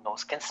our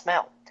nose can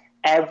smell.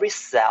 Every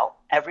cell,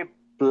 every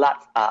blood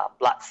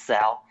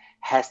cell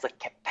has the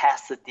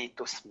capacity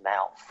to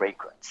smell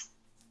fragrance.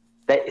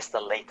 That is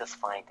the latest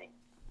finding.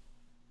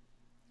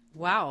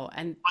 Wow,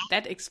 and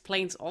that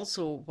explains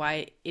also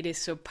why it is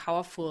so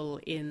powerful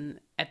in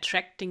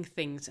attracting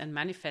things and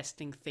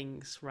manifesting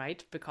things,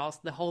 right? Because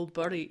the whole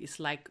body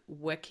is like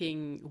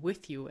working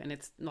with you, and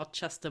it's not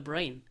just the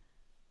brain.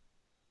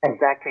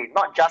 Exactly.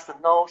 Not just the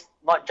nose,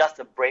 not just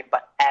the brain,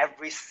 but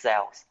every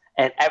cell.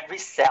 And every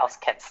cell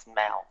can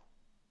smell.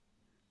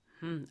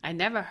 I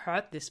never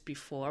heard this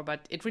before,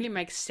 but it really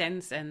makes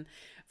sense. And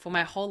for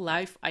my whole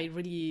life, I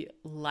really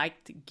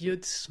liked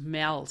good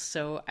smells.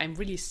 So I'm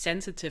really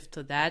sensitive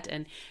to that.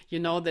 And you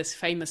know, this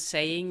famous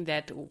saying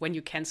that when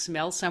you can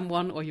smell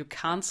someone or you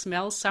can't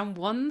smell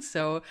someone.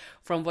 So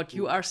from what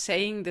you are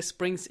saying, this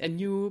brings a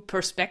new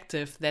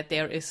perspective that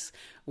there is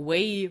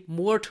way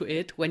more to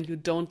it when you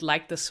don't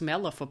like the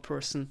smell of a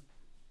person.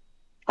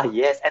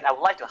 Yes, and I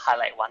would like to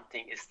highlight one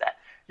thing is that,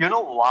 you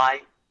know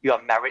why you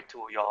are married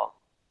to your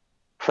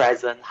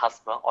present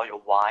husband or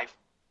your wife?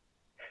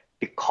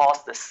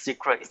 Because the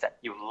secret is that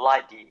you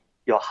like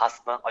your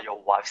husband or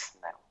your wife's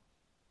smell.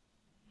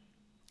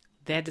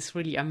 That is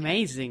really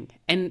amazing.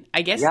 And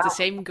I guess the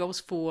same goes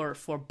for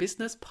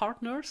business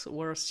partners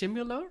or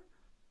similar?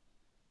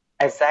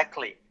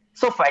 Exactly.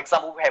 So for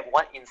example, we have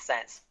one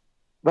incense.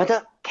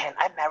 Whether can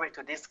I marry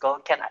to this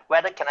girl,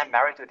 whether can I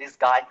marry to this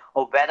guy,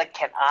 or whether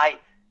can I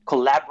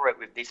collaborate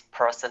with this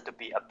person to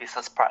be a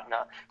business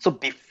partner. So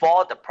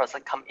before the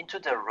person come into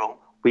the room,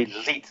 we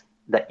lit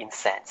the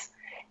incense.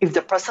 If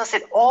the person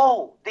said,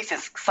 this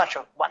is such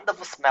a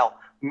wonderful smell,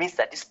 means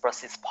that this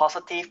person is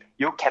positive,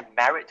 you can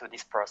marry to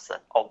this person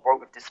or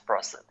work with this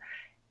person.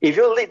 If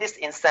you lit this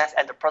incense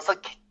and the person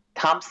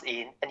comes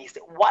in and he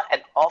said, what an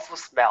awful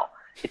smell,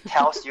 it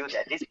tells you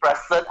that this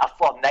person are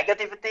full of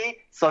negativity,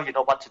 so you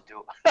know what to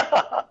do.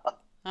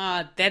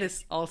 That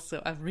is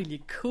also a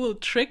really cool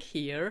trick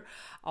here.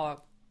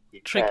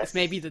 Trick is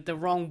maybe the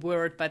wrong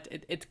word, but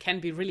it can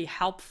be really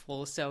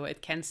helpful. So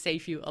it can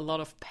save you a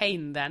lot of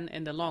pain then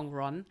in the long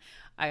run.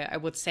 I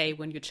would say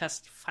when you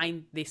just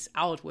find this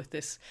out with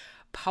this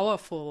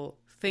powerful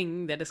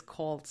thing that is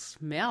called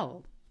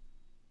smell.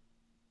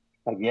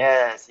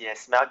 Yes,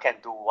 smell can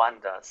do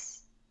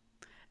wonders.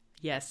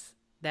 Yes,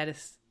 that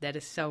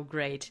is so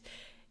great.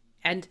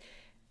 And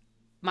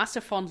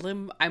Master Von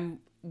Lim, I'm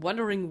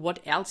wondering what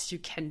else you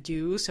can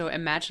do. So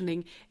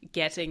imagining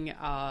getting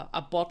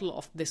a bottle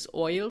of this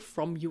oil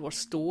from your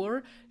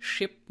store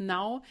shipped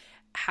now.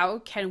 How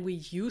can we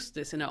use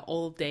this in our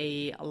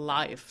all-day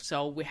life?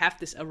 So we have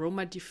this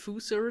aroma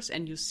diffusers,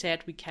 and you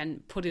said we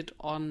can put it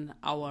on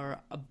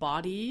our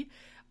body.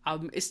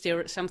 Is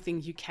there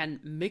something you can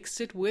mix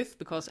it with?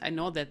 Because I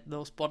know that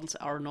those bottles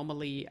are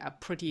normally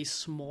pretty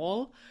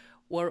small.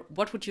 Or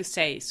what would you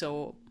say?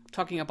 So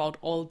talking about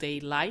all day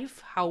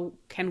life, how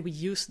can we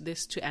use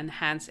this to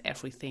enhance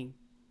everything?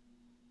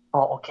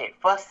 Oh, okay.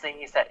 First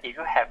thing is that if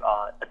you have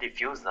a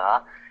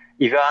diffuser,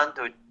 if you want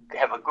to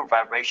have a good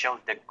vibration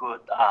with a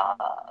good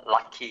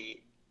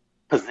lucky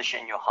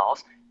position in your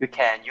house, you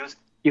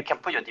can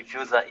put your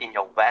diffuser in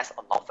your west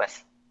or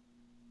northwest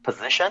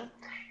position,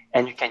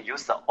 and you can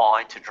use the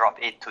oil to drop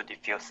it to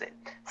diffuse it.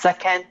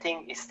 Second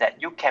thing is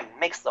that you can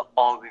mix the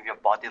oil with your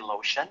body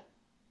lotion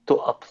to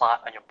apply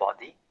on your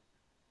body.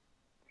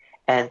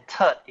 And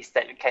third is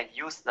that you can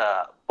use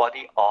the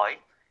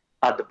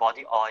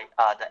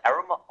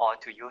aroma oil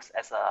to use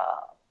as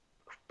a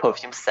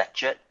perfume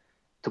sachet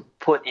to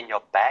put in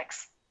your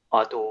bags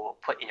or to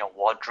put in your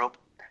wardrobe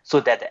so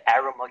that the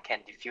aroma can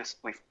diffuse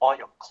with all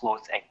your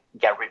clothes and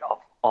get rid of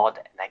all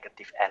the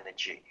negative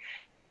energy.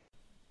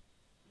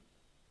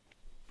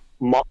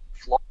 Mop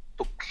floor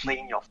to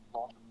clean your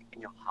floor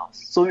in your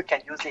house. So you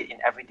can use it in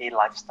everyday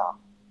lifestyle.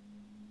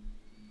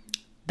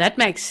 That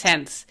makes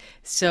sense.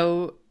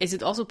 So is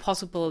it also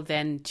possible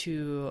then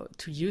to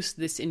use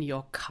this in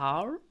your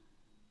car?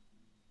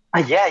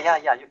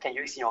 Yeah. You can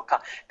use in your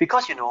car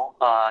because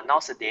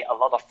nowadays a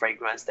lot of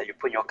fragrance that you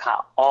put in your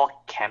car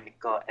all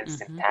chemical and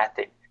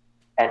synthetic,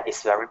 and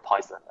it's very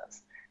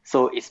poisonous.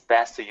 So it's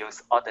best to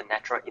use all the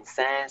natural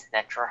incense,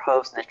 natural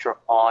herbs, natural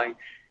oil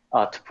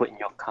to put in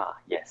your car.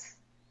 Yes.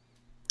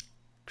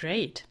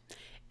 Great.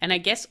 And I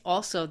guess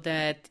also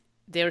that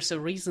there's a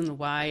reason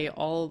why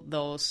all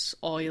those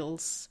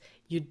oils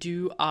you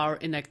do are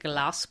in a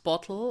glass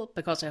bottle,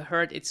 because I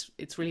heard it's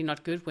really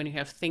not good when you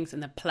have things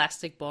in a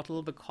plastic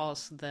bottle,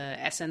 because the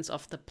essence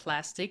of the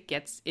plastic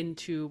gets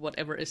into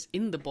whatever is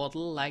in the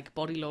bottle, like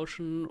body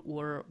lotion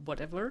or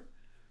whatever.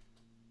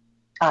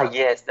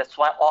 Yes, that's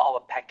why all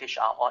our packages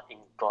are all in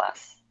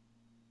glass.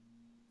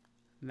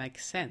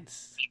 Makes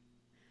sense.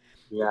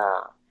 Yeah.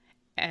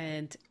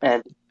 And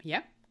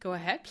yeah, go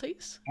ahead,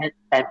 please.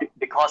 And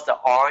because the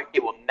oil,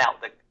 it will melt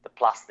the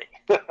plastic.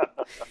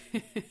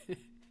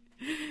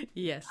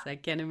 Yes, I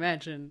can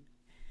imagine.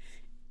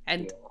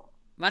 And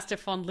Master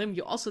Von Lim,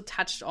 you also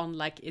touched on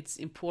like it's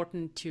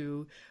important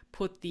to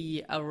put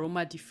the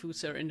aroma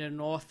diffuser in the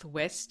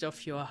northwest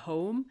of your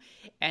home.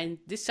 And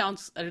this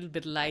sounds a little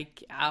bit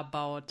like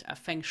about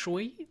Feng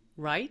Shui,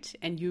 right?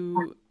 And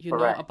you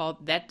know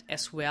about that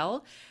as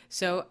well.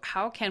 So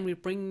how can we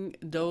bring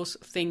those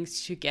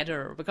things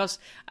together? Because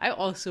I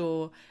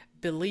also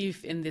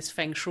believe in this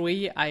Feng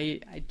Shui. I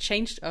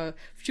changed a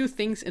few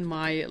things in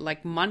my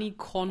like money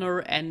corner,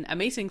 and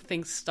amazing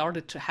things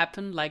started to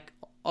happen like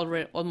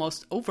already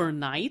almost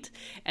overnight.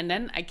 And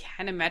then I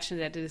can imagine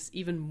that it is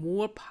even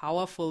more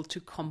powerful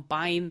to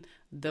combine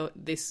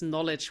this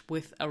knowledge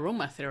with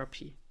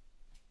aromatherapy.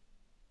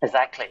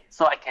 Exactly.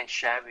 So I can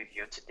share with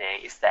you today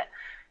is that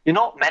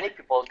many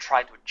people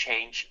try to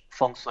change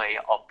Feng Shui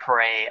or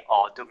pray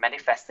or do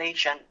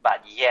manifestation,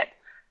 but yet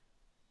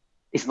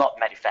it's not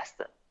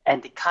manifested.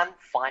 And they can't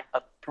find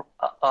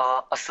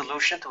a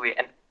solution to it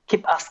and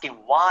keep asking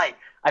why.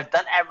 I've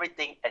done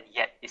everything and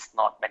yet it's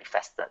not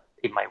manifested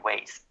in my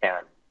ways.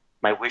 And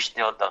my wish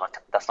still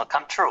does not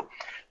come true.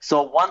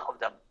 So one of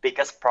the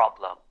biggest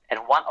problem and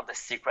one of the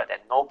secret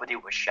that nobody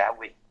will share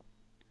with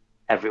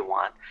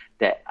everyone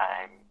that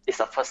it's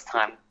the first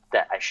time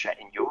that I share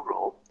in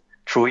Europe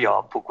through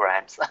your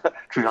programs,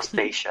 through your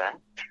station.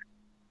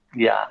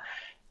 Yeah,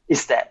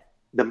 is that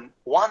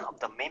one of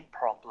the main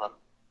problem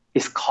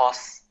is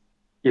caused,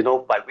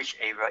 by which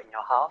area in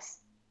your house?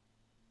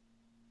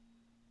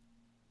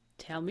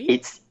 Tell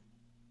me.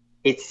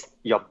 It's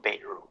your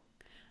bedroom.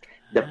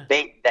 The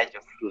bed that you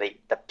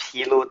sleep, the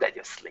pillow that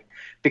you sleep.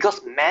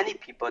 Because many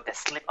people that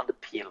sleep on the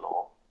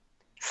pillow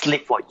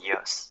sleep for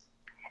years.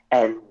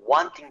 And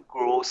one thing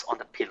grows on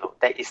the pillow.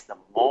 That is the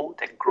mold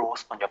that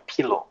grows on your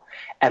pillow.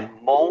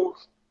 And mold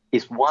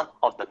is one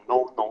of the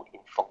no-no in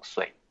Feng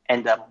Shui.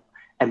 And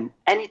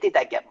anything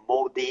that get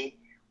moldy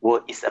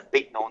is a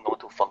big no-no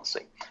to Feng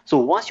Shui. So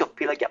once your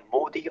pillow get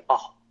moldy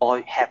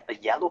or have a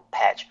yellow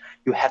patch,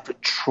 you have to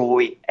throw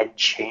it and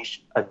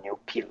change a new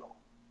pillow.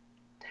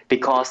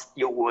 Because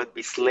you would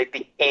be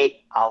sleeping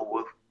 8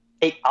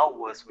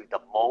 hours with the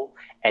mold,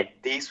 and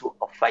this will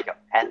affect your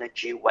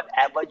energy.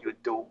 Whatever you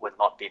do will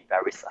not be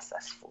very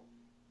successful.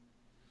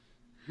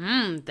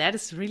 That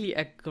is really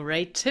a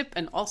great tip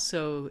and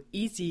also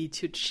easy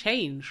to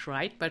change,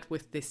 right? But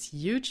with this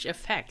huge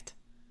effect.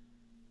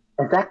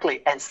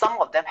 Exactly. And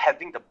some of them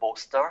having the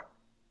bolster,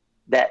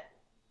 that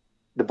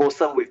the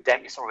bolster with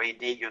them is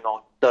already,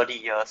 30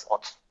 years or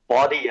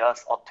 40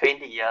 years or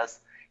 20 years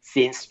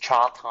since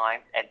child time,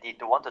 and they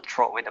don't want to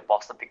throw away the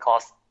bolster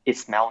because it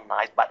smells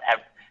nice, but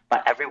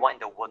everyone in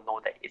the world know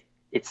that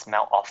it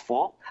smells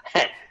awful.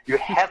 You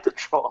have to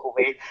throw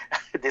away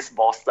this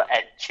bolster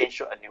and change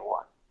to a new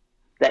one.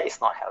 That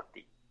is not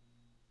healthy.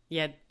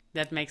 Yeah,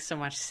 that makes so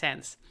much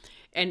sense.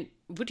 And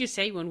would you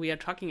say when we are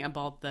talking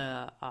about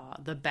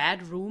the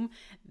bedroom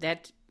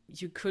that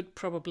you could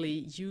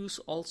probably use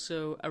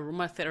also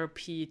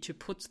aromatherapy to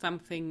put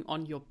something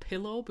on your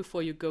pillow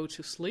before you go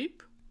to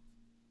sleep.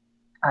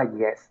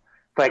 Yes.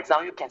 For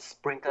example, you can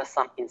sprinkle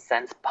some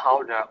incense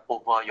powder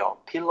over your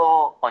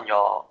pillow on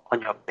your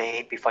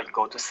bed before you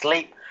go to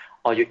sleep,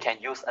 or you can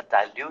use a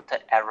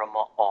diluted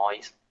aroma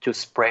oil to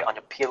spray on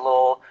your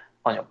pillow,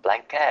 on your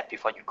blanket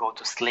before you go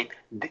to sleep.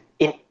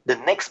 In the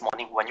next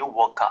morning when you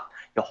woke up,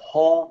 your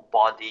whole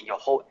body, your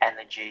whole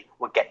energy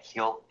will get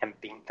healed and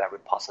being very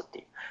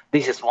positive.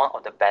 This is one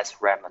of the best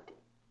remedy.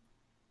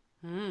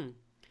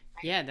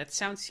 Yeah, that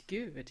sounds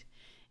good.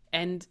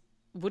 And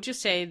would you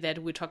say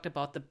that we talked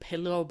about the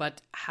pillow,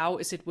 but how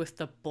is it with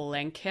the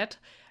blanket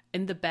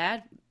in the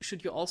bed?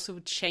 Should you also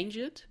change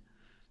it?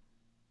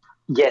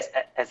 Yes,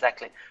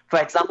 exactly. For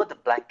example, the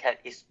blanket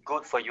is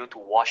good for you to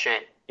wash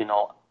it,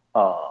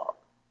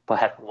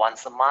 perhaps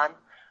once a month,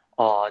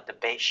 or the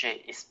bed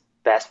sheet is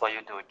best for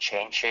you to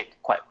change it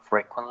quite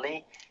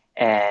frequently.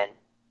 And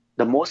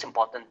the most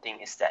important thing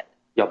is that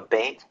your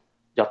bed,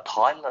 your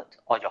toilet,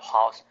 or your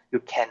house, you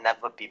can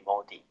never be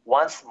moldy.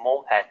 Once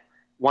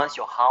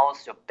your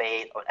house, your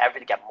bed, or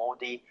everything get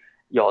moldy,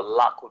 your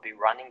luck will be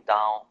running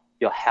down,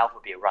 your health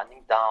will be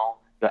running down,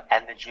 your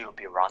energy will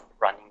be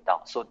running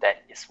down. So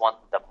that is one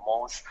of the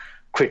most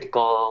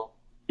critical,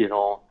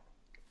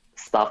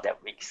 stuff that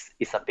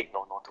is a big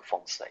no-no to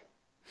feng shui.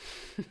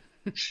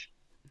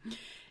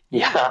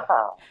 Yeah,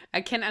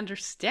 I can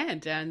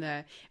understand.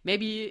 And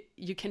maybe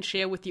you can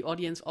share with the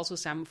audience also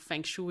some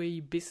feng shui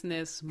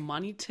business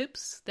money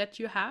tips that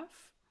you have.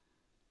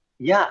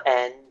 Yeah,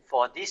 and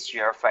for this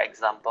year, for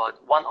example,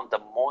 one of the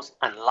most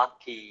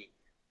unlucky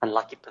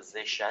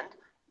position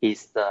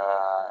is the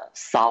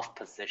south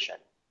position,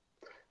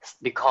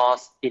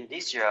 because in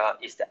this year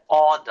is that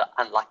all the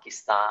unlucky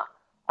stars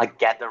are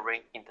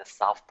gathering in the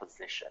south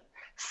position.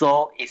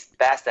 So it's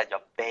best that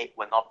your bed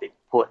will not be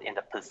put in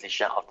the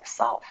position of the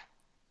south.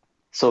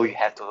 So you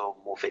have to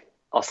move it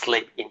or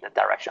sleep in the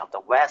direction of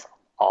the west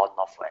or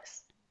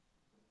northwest.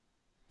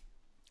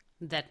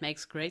 That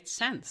makes great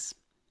sense.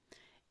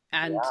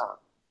 And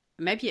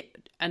maybe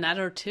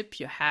another tip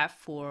you have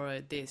for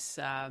this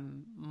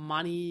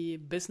money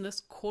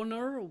business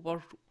corner,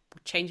 what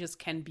changes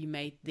can be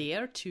made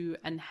there to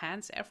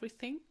enhance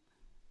everything?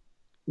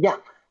 Yeah.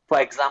 For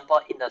example,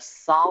 in the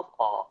south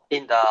or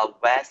in the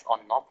west or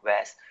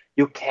northwest,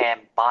 you can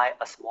buy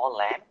a small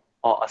lamp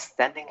or a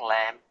standing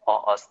lamp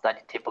or a study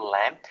table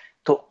lamp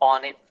to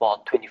on it for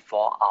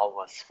 24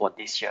 hours for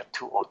this year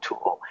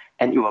 2020,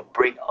 and it will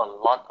bring a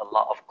lot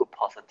of good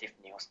positive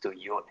news to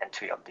you and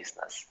to your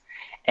business.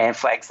 And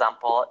for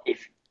example,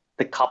 if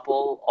the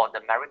couple or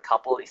the married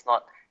couple is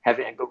not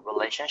having a good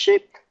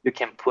relationship, you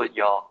can put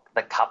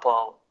the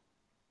couple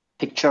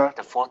picture,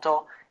 the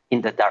photo,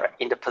 in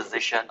the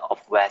position of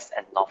west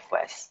and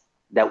northwest.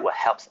 That will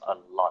help a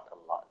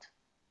lot.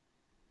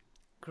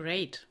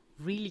 Great,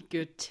 really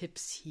good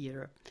tips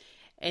here.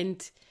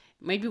 And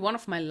maybe one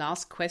of my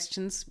last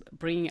questions,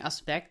 bringing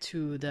us back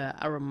to the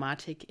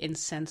aromatic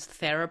incense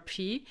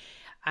therapy.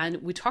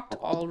 And we talked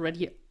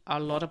already a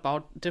lot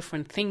about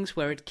different things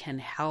where it can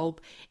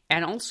help.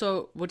 And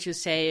also, would you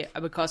say,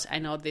 because I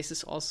know this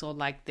is also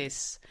like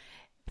this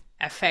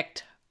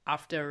effect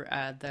after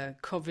the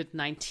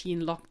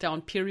COVID-19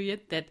 lockdown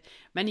period, that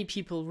many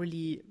people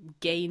really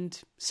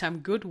gained some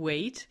good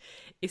weight.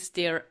 Is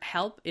there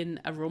help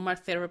in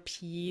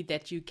aromatherapy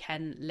that you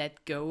can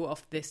let go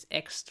of this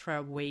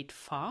extra weight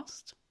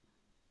fast?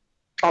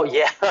 Oh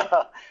yeah,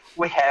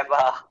 we have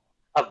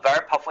a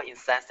very powerful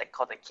incense that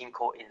called the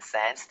Ginkgo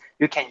incense.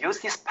 You can use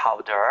this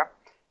powder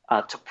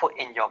to put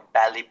in your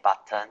belly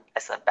button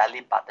as a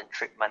belly button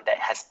treatment that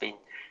has been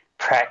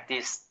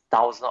practiced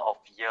thousands of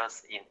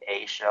years in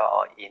Asia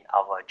or in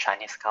our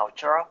Chinese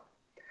culture.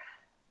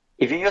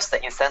 If you use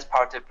the incense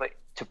powder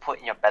to put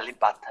in your belly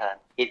button,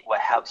 it will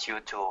help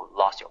you to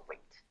lose your weight.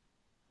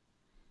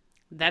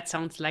 That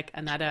sounds like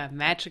another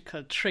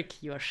magical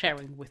trick you're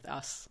sharing with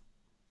us.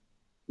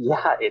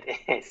 Yeah, it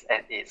is,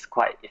 and it's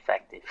quite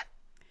effective.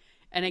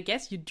 And I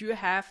guess you do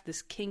have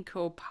this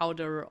Ginkgo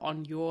powder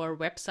on your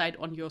website,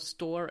 on your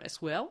store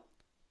as well?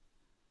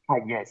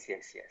 Yes.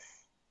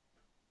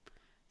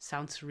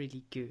 Sounds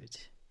really good.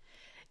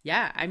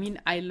 Yeah, I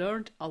mean, I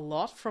learned a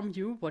lot from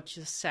you, what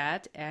you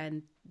said,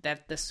 and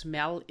that the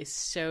smell is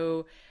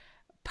so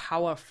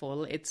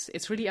powerful.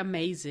 It's really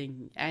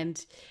amazing.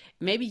 And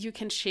maybe you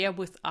can share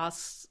with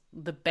us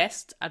the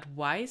best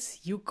advice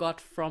you got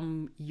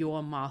from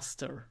your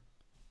master.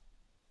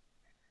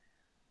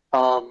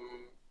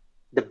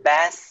 The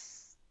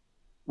best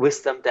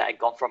wisdom that I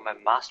got from my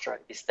master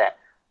is that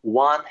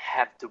one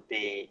have to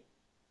be,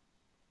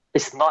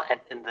 it's not an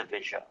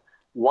individual.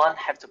 One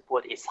have to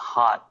put its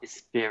heart, its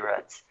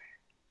spirit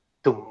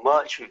to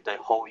merge with the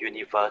whole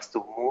universe,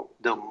 to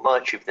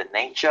merge with the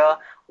nature.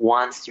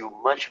 Once you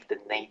merge with the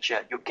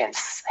nature, you can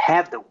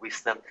have the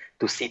wisdom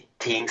to see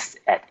things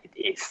as it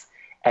is.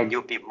 And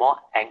you'll be more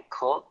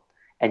anchored,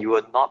 and you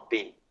will not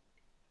be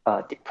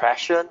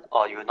depression,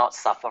 or you will not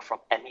suffer from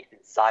any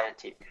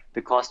anxiety,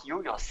 because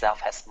you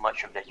yourself has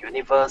merged with the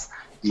universe,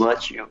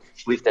 merged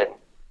with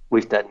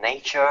the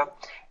nature,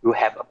 you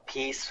have a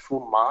peaceful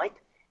mind,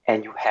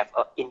 and you have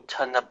an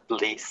internal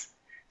bliss,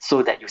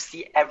 so that you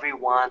see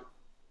everyone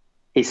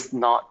is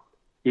not,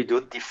 you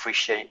don't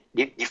differentiate.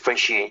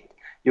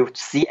 You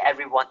see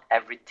everyone,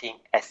 everything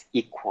as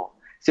equal.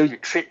 So you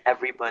treat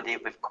everybody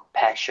with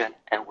compassion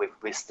and with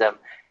wisdom.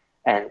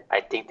 And I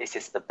think this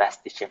is the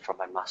best teaching from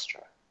my master.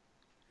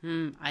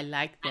 I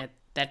like that.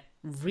 That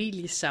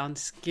really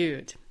sounds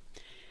good.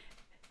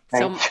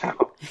 Thank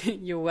you.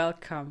 You're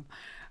welcome.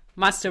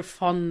 Master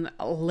Von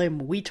Lim,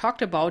 we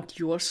talked about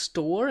your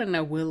store, and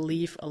I will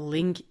leave a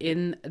link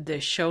in the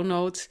show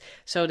notes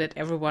so that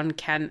everyone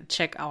can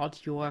check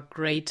out your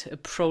great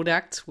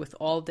products with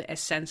all the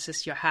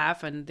essences you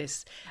have and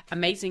this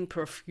amazing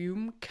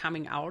perfume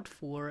coming out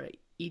for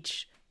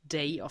each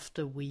day of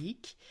the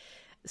week.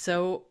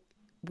 So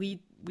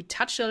we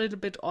touched a little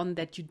bit on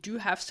that you do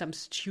have some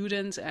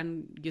students,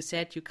 and you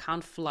said you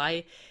can't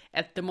fly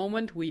at the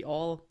moment. We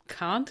all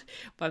can't,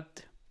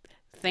 but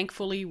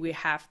thankfully, we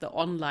have the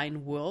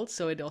online world,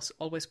 so it is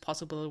always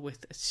possible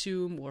with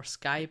Zoom or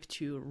Skype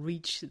to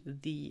reach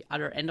the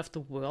other end of the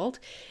world.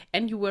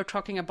 And you were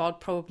talking about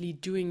probably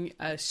doing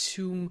a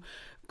Zoom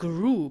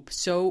group.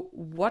 So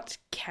what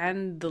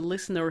can the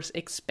listeners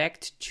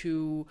expect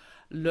to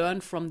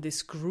learn from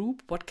this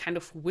group? What kind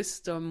of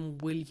wisdom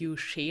will you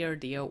share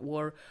there,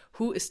 or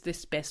who is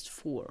this best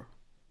for?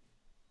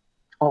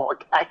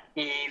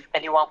 If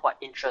anyone who are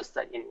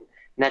interested in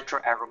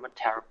natural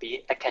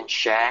aromatherapy, I can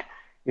share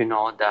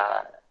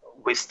the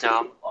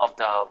wisdom of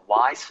the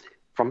wise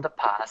from the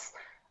past,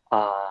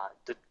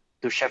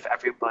 to share with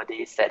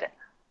everybody is that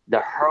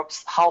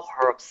how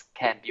herbs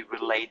can be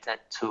related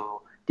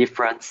to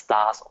different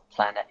stars or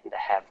planets in the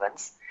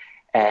heavens,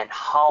 and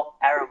how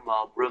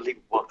aroma really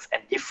works,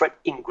 and different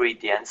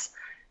ingredients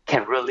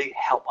can really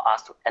help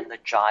us to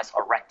energize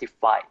or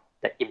rectify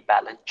the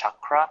imbalanced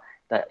chakra,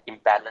 the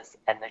imbalanced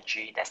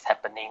energy that's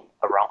happening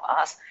around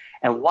us,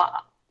 and what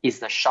is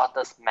the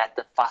shortest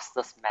method,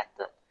 fastest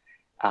method,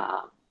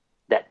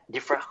 that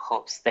different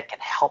herbs that can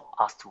help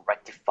us to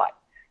rectify.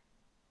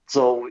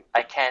 So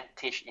I can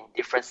teach in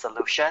different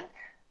solutions,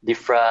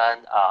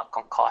 different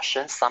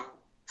concoctions,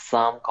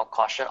 some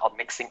concoction or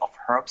mixing of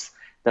herbs.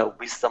 The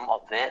wisdom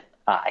of it,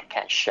 I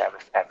can share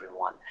with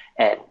everyone.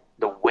 And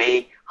the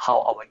way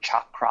how our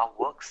chakra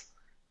works,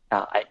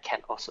 I can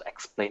also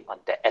explain on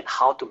that. And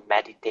how to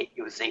meditate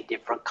using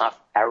different kind of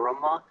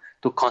aroma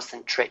to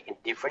concentrate in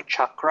different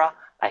chakra,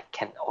 I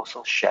can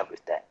also share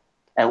with that.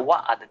 And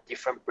what are the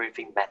different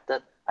breathing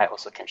methods, I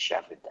also can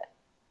share with that.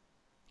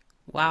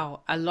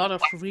 Wow, a lot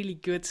of really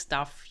good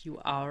stuff you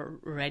are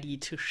ready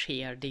to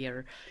share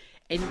there.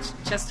 And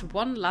just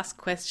one last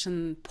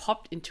question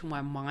popped into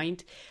my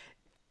mind,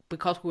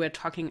 because we were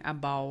talking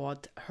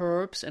about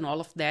herbs and all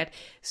of that.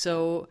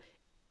 So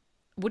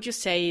would you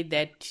say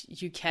that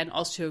you can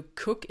also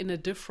cook in a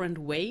different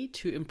way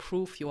to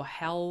improve your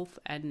health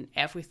and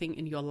everything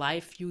in your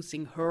life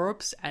using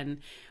herbs and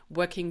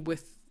working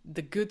with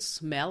the good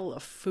smell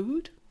of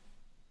food?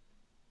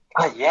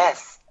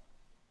 Yes,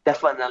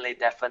 definitely.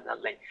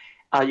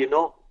 Have you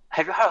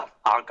heard of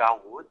arga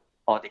wood,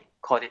 or they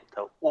call it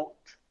the wood?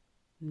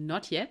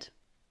 Not yet.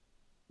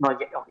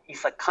 Not yet.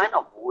 It's a kind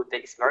of wood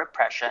that is very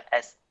precious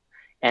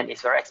and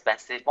it's very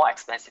expensive, more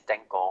expensive than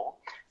gold.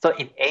 So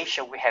in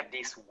Asia, we have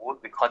this wood,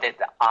 we call it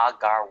the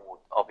agar wood,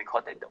 or we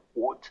call it the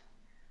wood.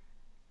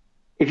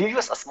 If you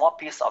use a small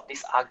piece of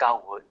this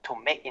agar wood to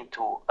make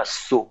into a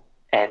soup,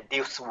 and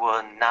this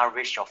will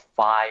nourish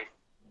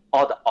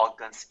all the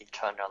organs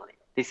internally.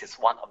 This is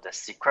one of the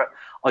secret.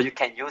 Or you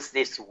can use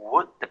this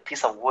wood, the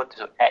piece of wood,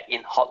 to add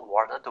in hot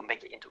water to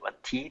make it into a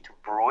tea, to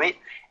brew it,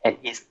 and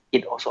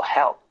it also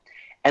helps.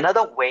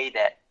 Another way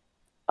that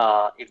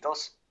if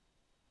those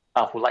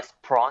who likes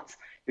prawns,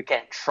 you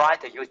can try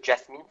to use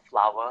jasmine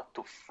flower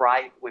to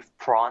fry with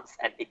prawns,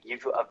 and it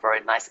gives you a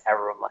very nice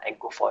aroma and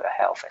good for your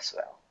health as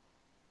well.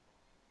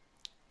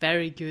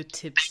 Very good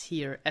tips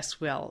here as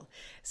well.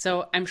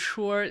 So I'm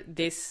sure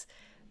this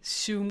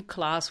Zoom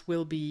class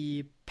will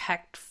be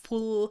packed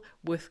full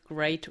with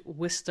great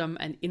wisdom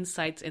and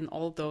insights in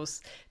all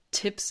those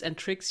tips and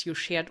tricks you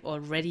shared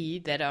already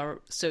that are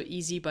so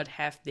easy but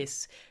have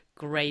this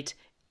great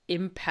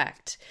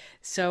impact.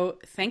 So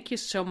thank you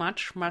so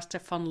much, Master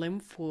Von Lim,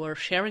 for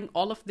sharing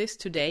all of this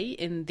today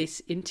in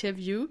this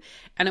interview.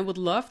 And I would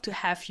love to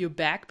have you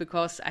back,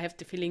 because I have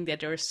the feeling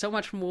that there is so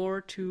much more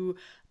to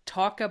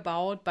talk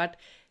about. But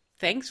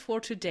thanks for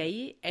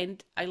today,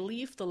 and I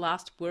leave the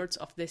last words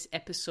of this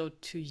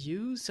episode to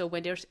you. So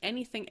when there's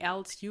anything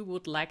else you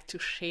would like to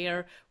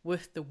share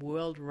with the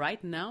world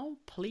right now,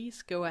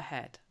 please go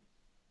ahead.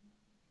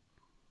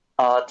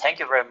 Thank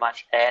you very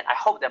much. And I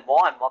hope that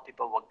more and more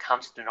people will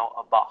come to know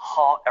about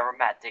how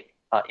aromatic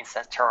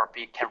incense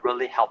therapy can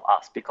really help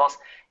us, because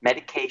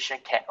medication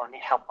can only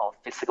help our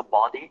physical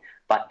body,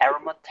 but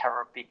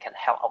aromatherapy can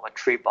help our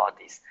three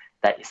bodies.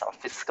 That is our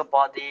physical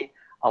body,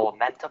 our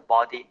mental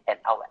body, and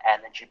our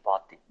energy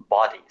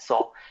body.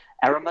 So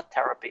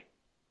aromatherapy,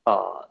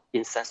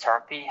 incense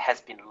therapy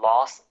has been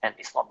lost, and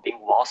it's not being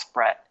well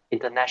spread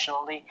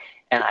internationally.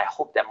 And I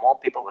hope that more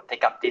people will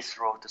take up this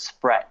role to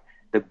spread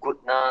the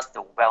goodness,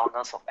 the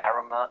wellness of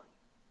aroma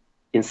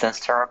incense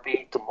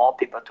therapy to more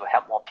people, to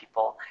help more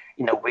people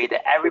in a way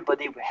that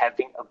everybody will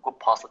having a good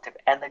positive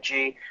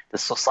energy, the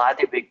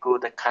society will be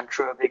good, the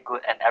country will be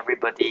good, and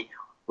everybody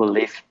will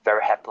live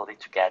very happily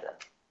together.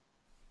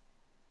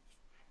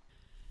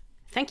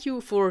 Thank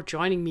you for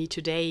joining me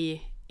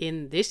today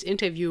in this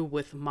interview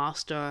with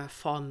Master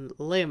Von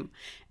Lim.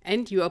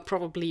 And you are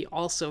probably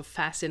also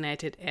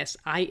fascinated as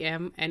I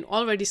am and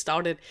already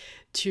started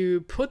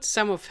to put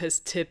some of his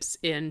tips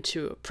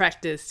into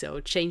practice. So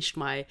changed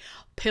my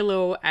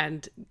pillow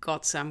and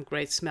got some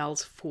great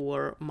smells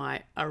for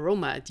my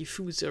aroma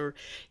diffuser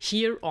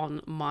here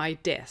on my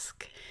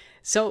desk.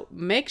 So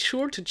make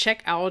sure to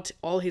check out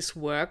all his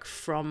work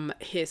from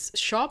his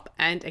shop.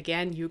 And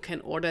again, you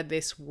can order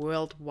this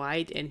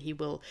worldwide and he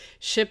will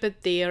ship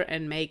it there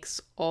and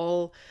makes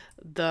all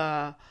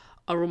the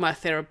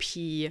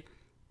aromatherapy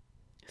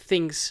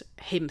things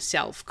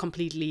himself,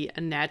 completely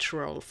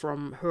natural,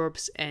 from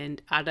herbs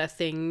and other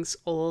things,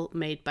 all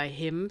made by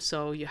him.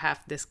 So you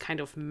have this kind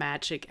of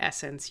magic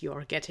essence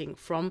you're getting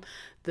from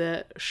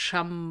the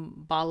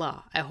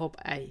Shambhala. I hope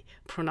I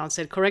pronounced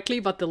it correctly,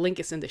 but the link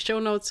is in the show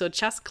notes. So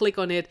just click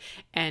on it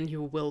and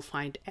you will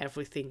find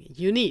everything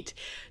you need.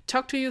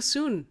 Talk to you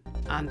soon.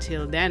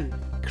 Until then,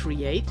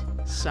 create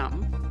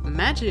some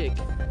magic.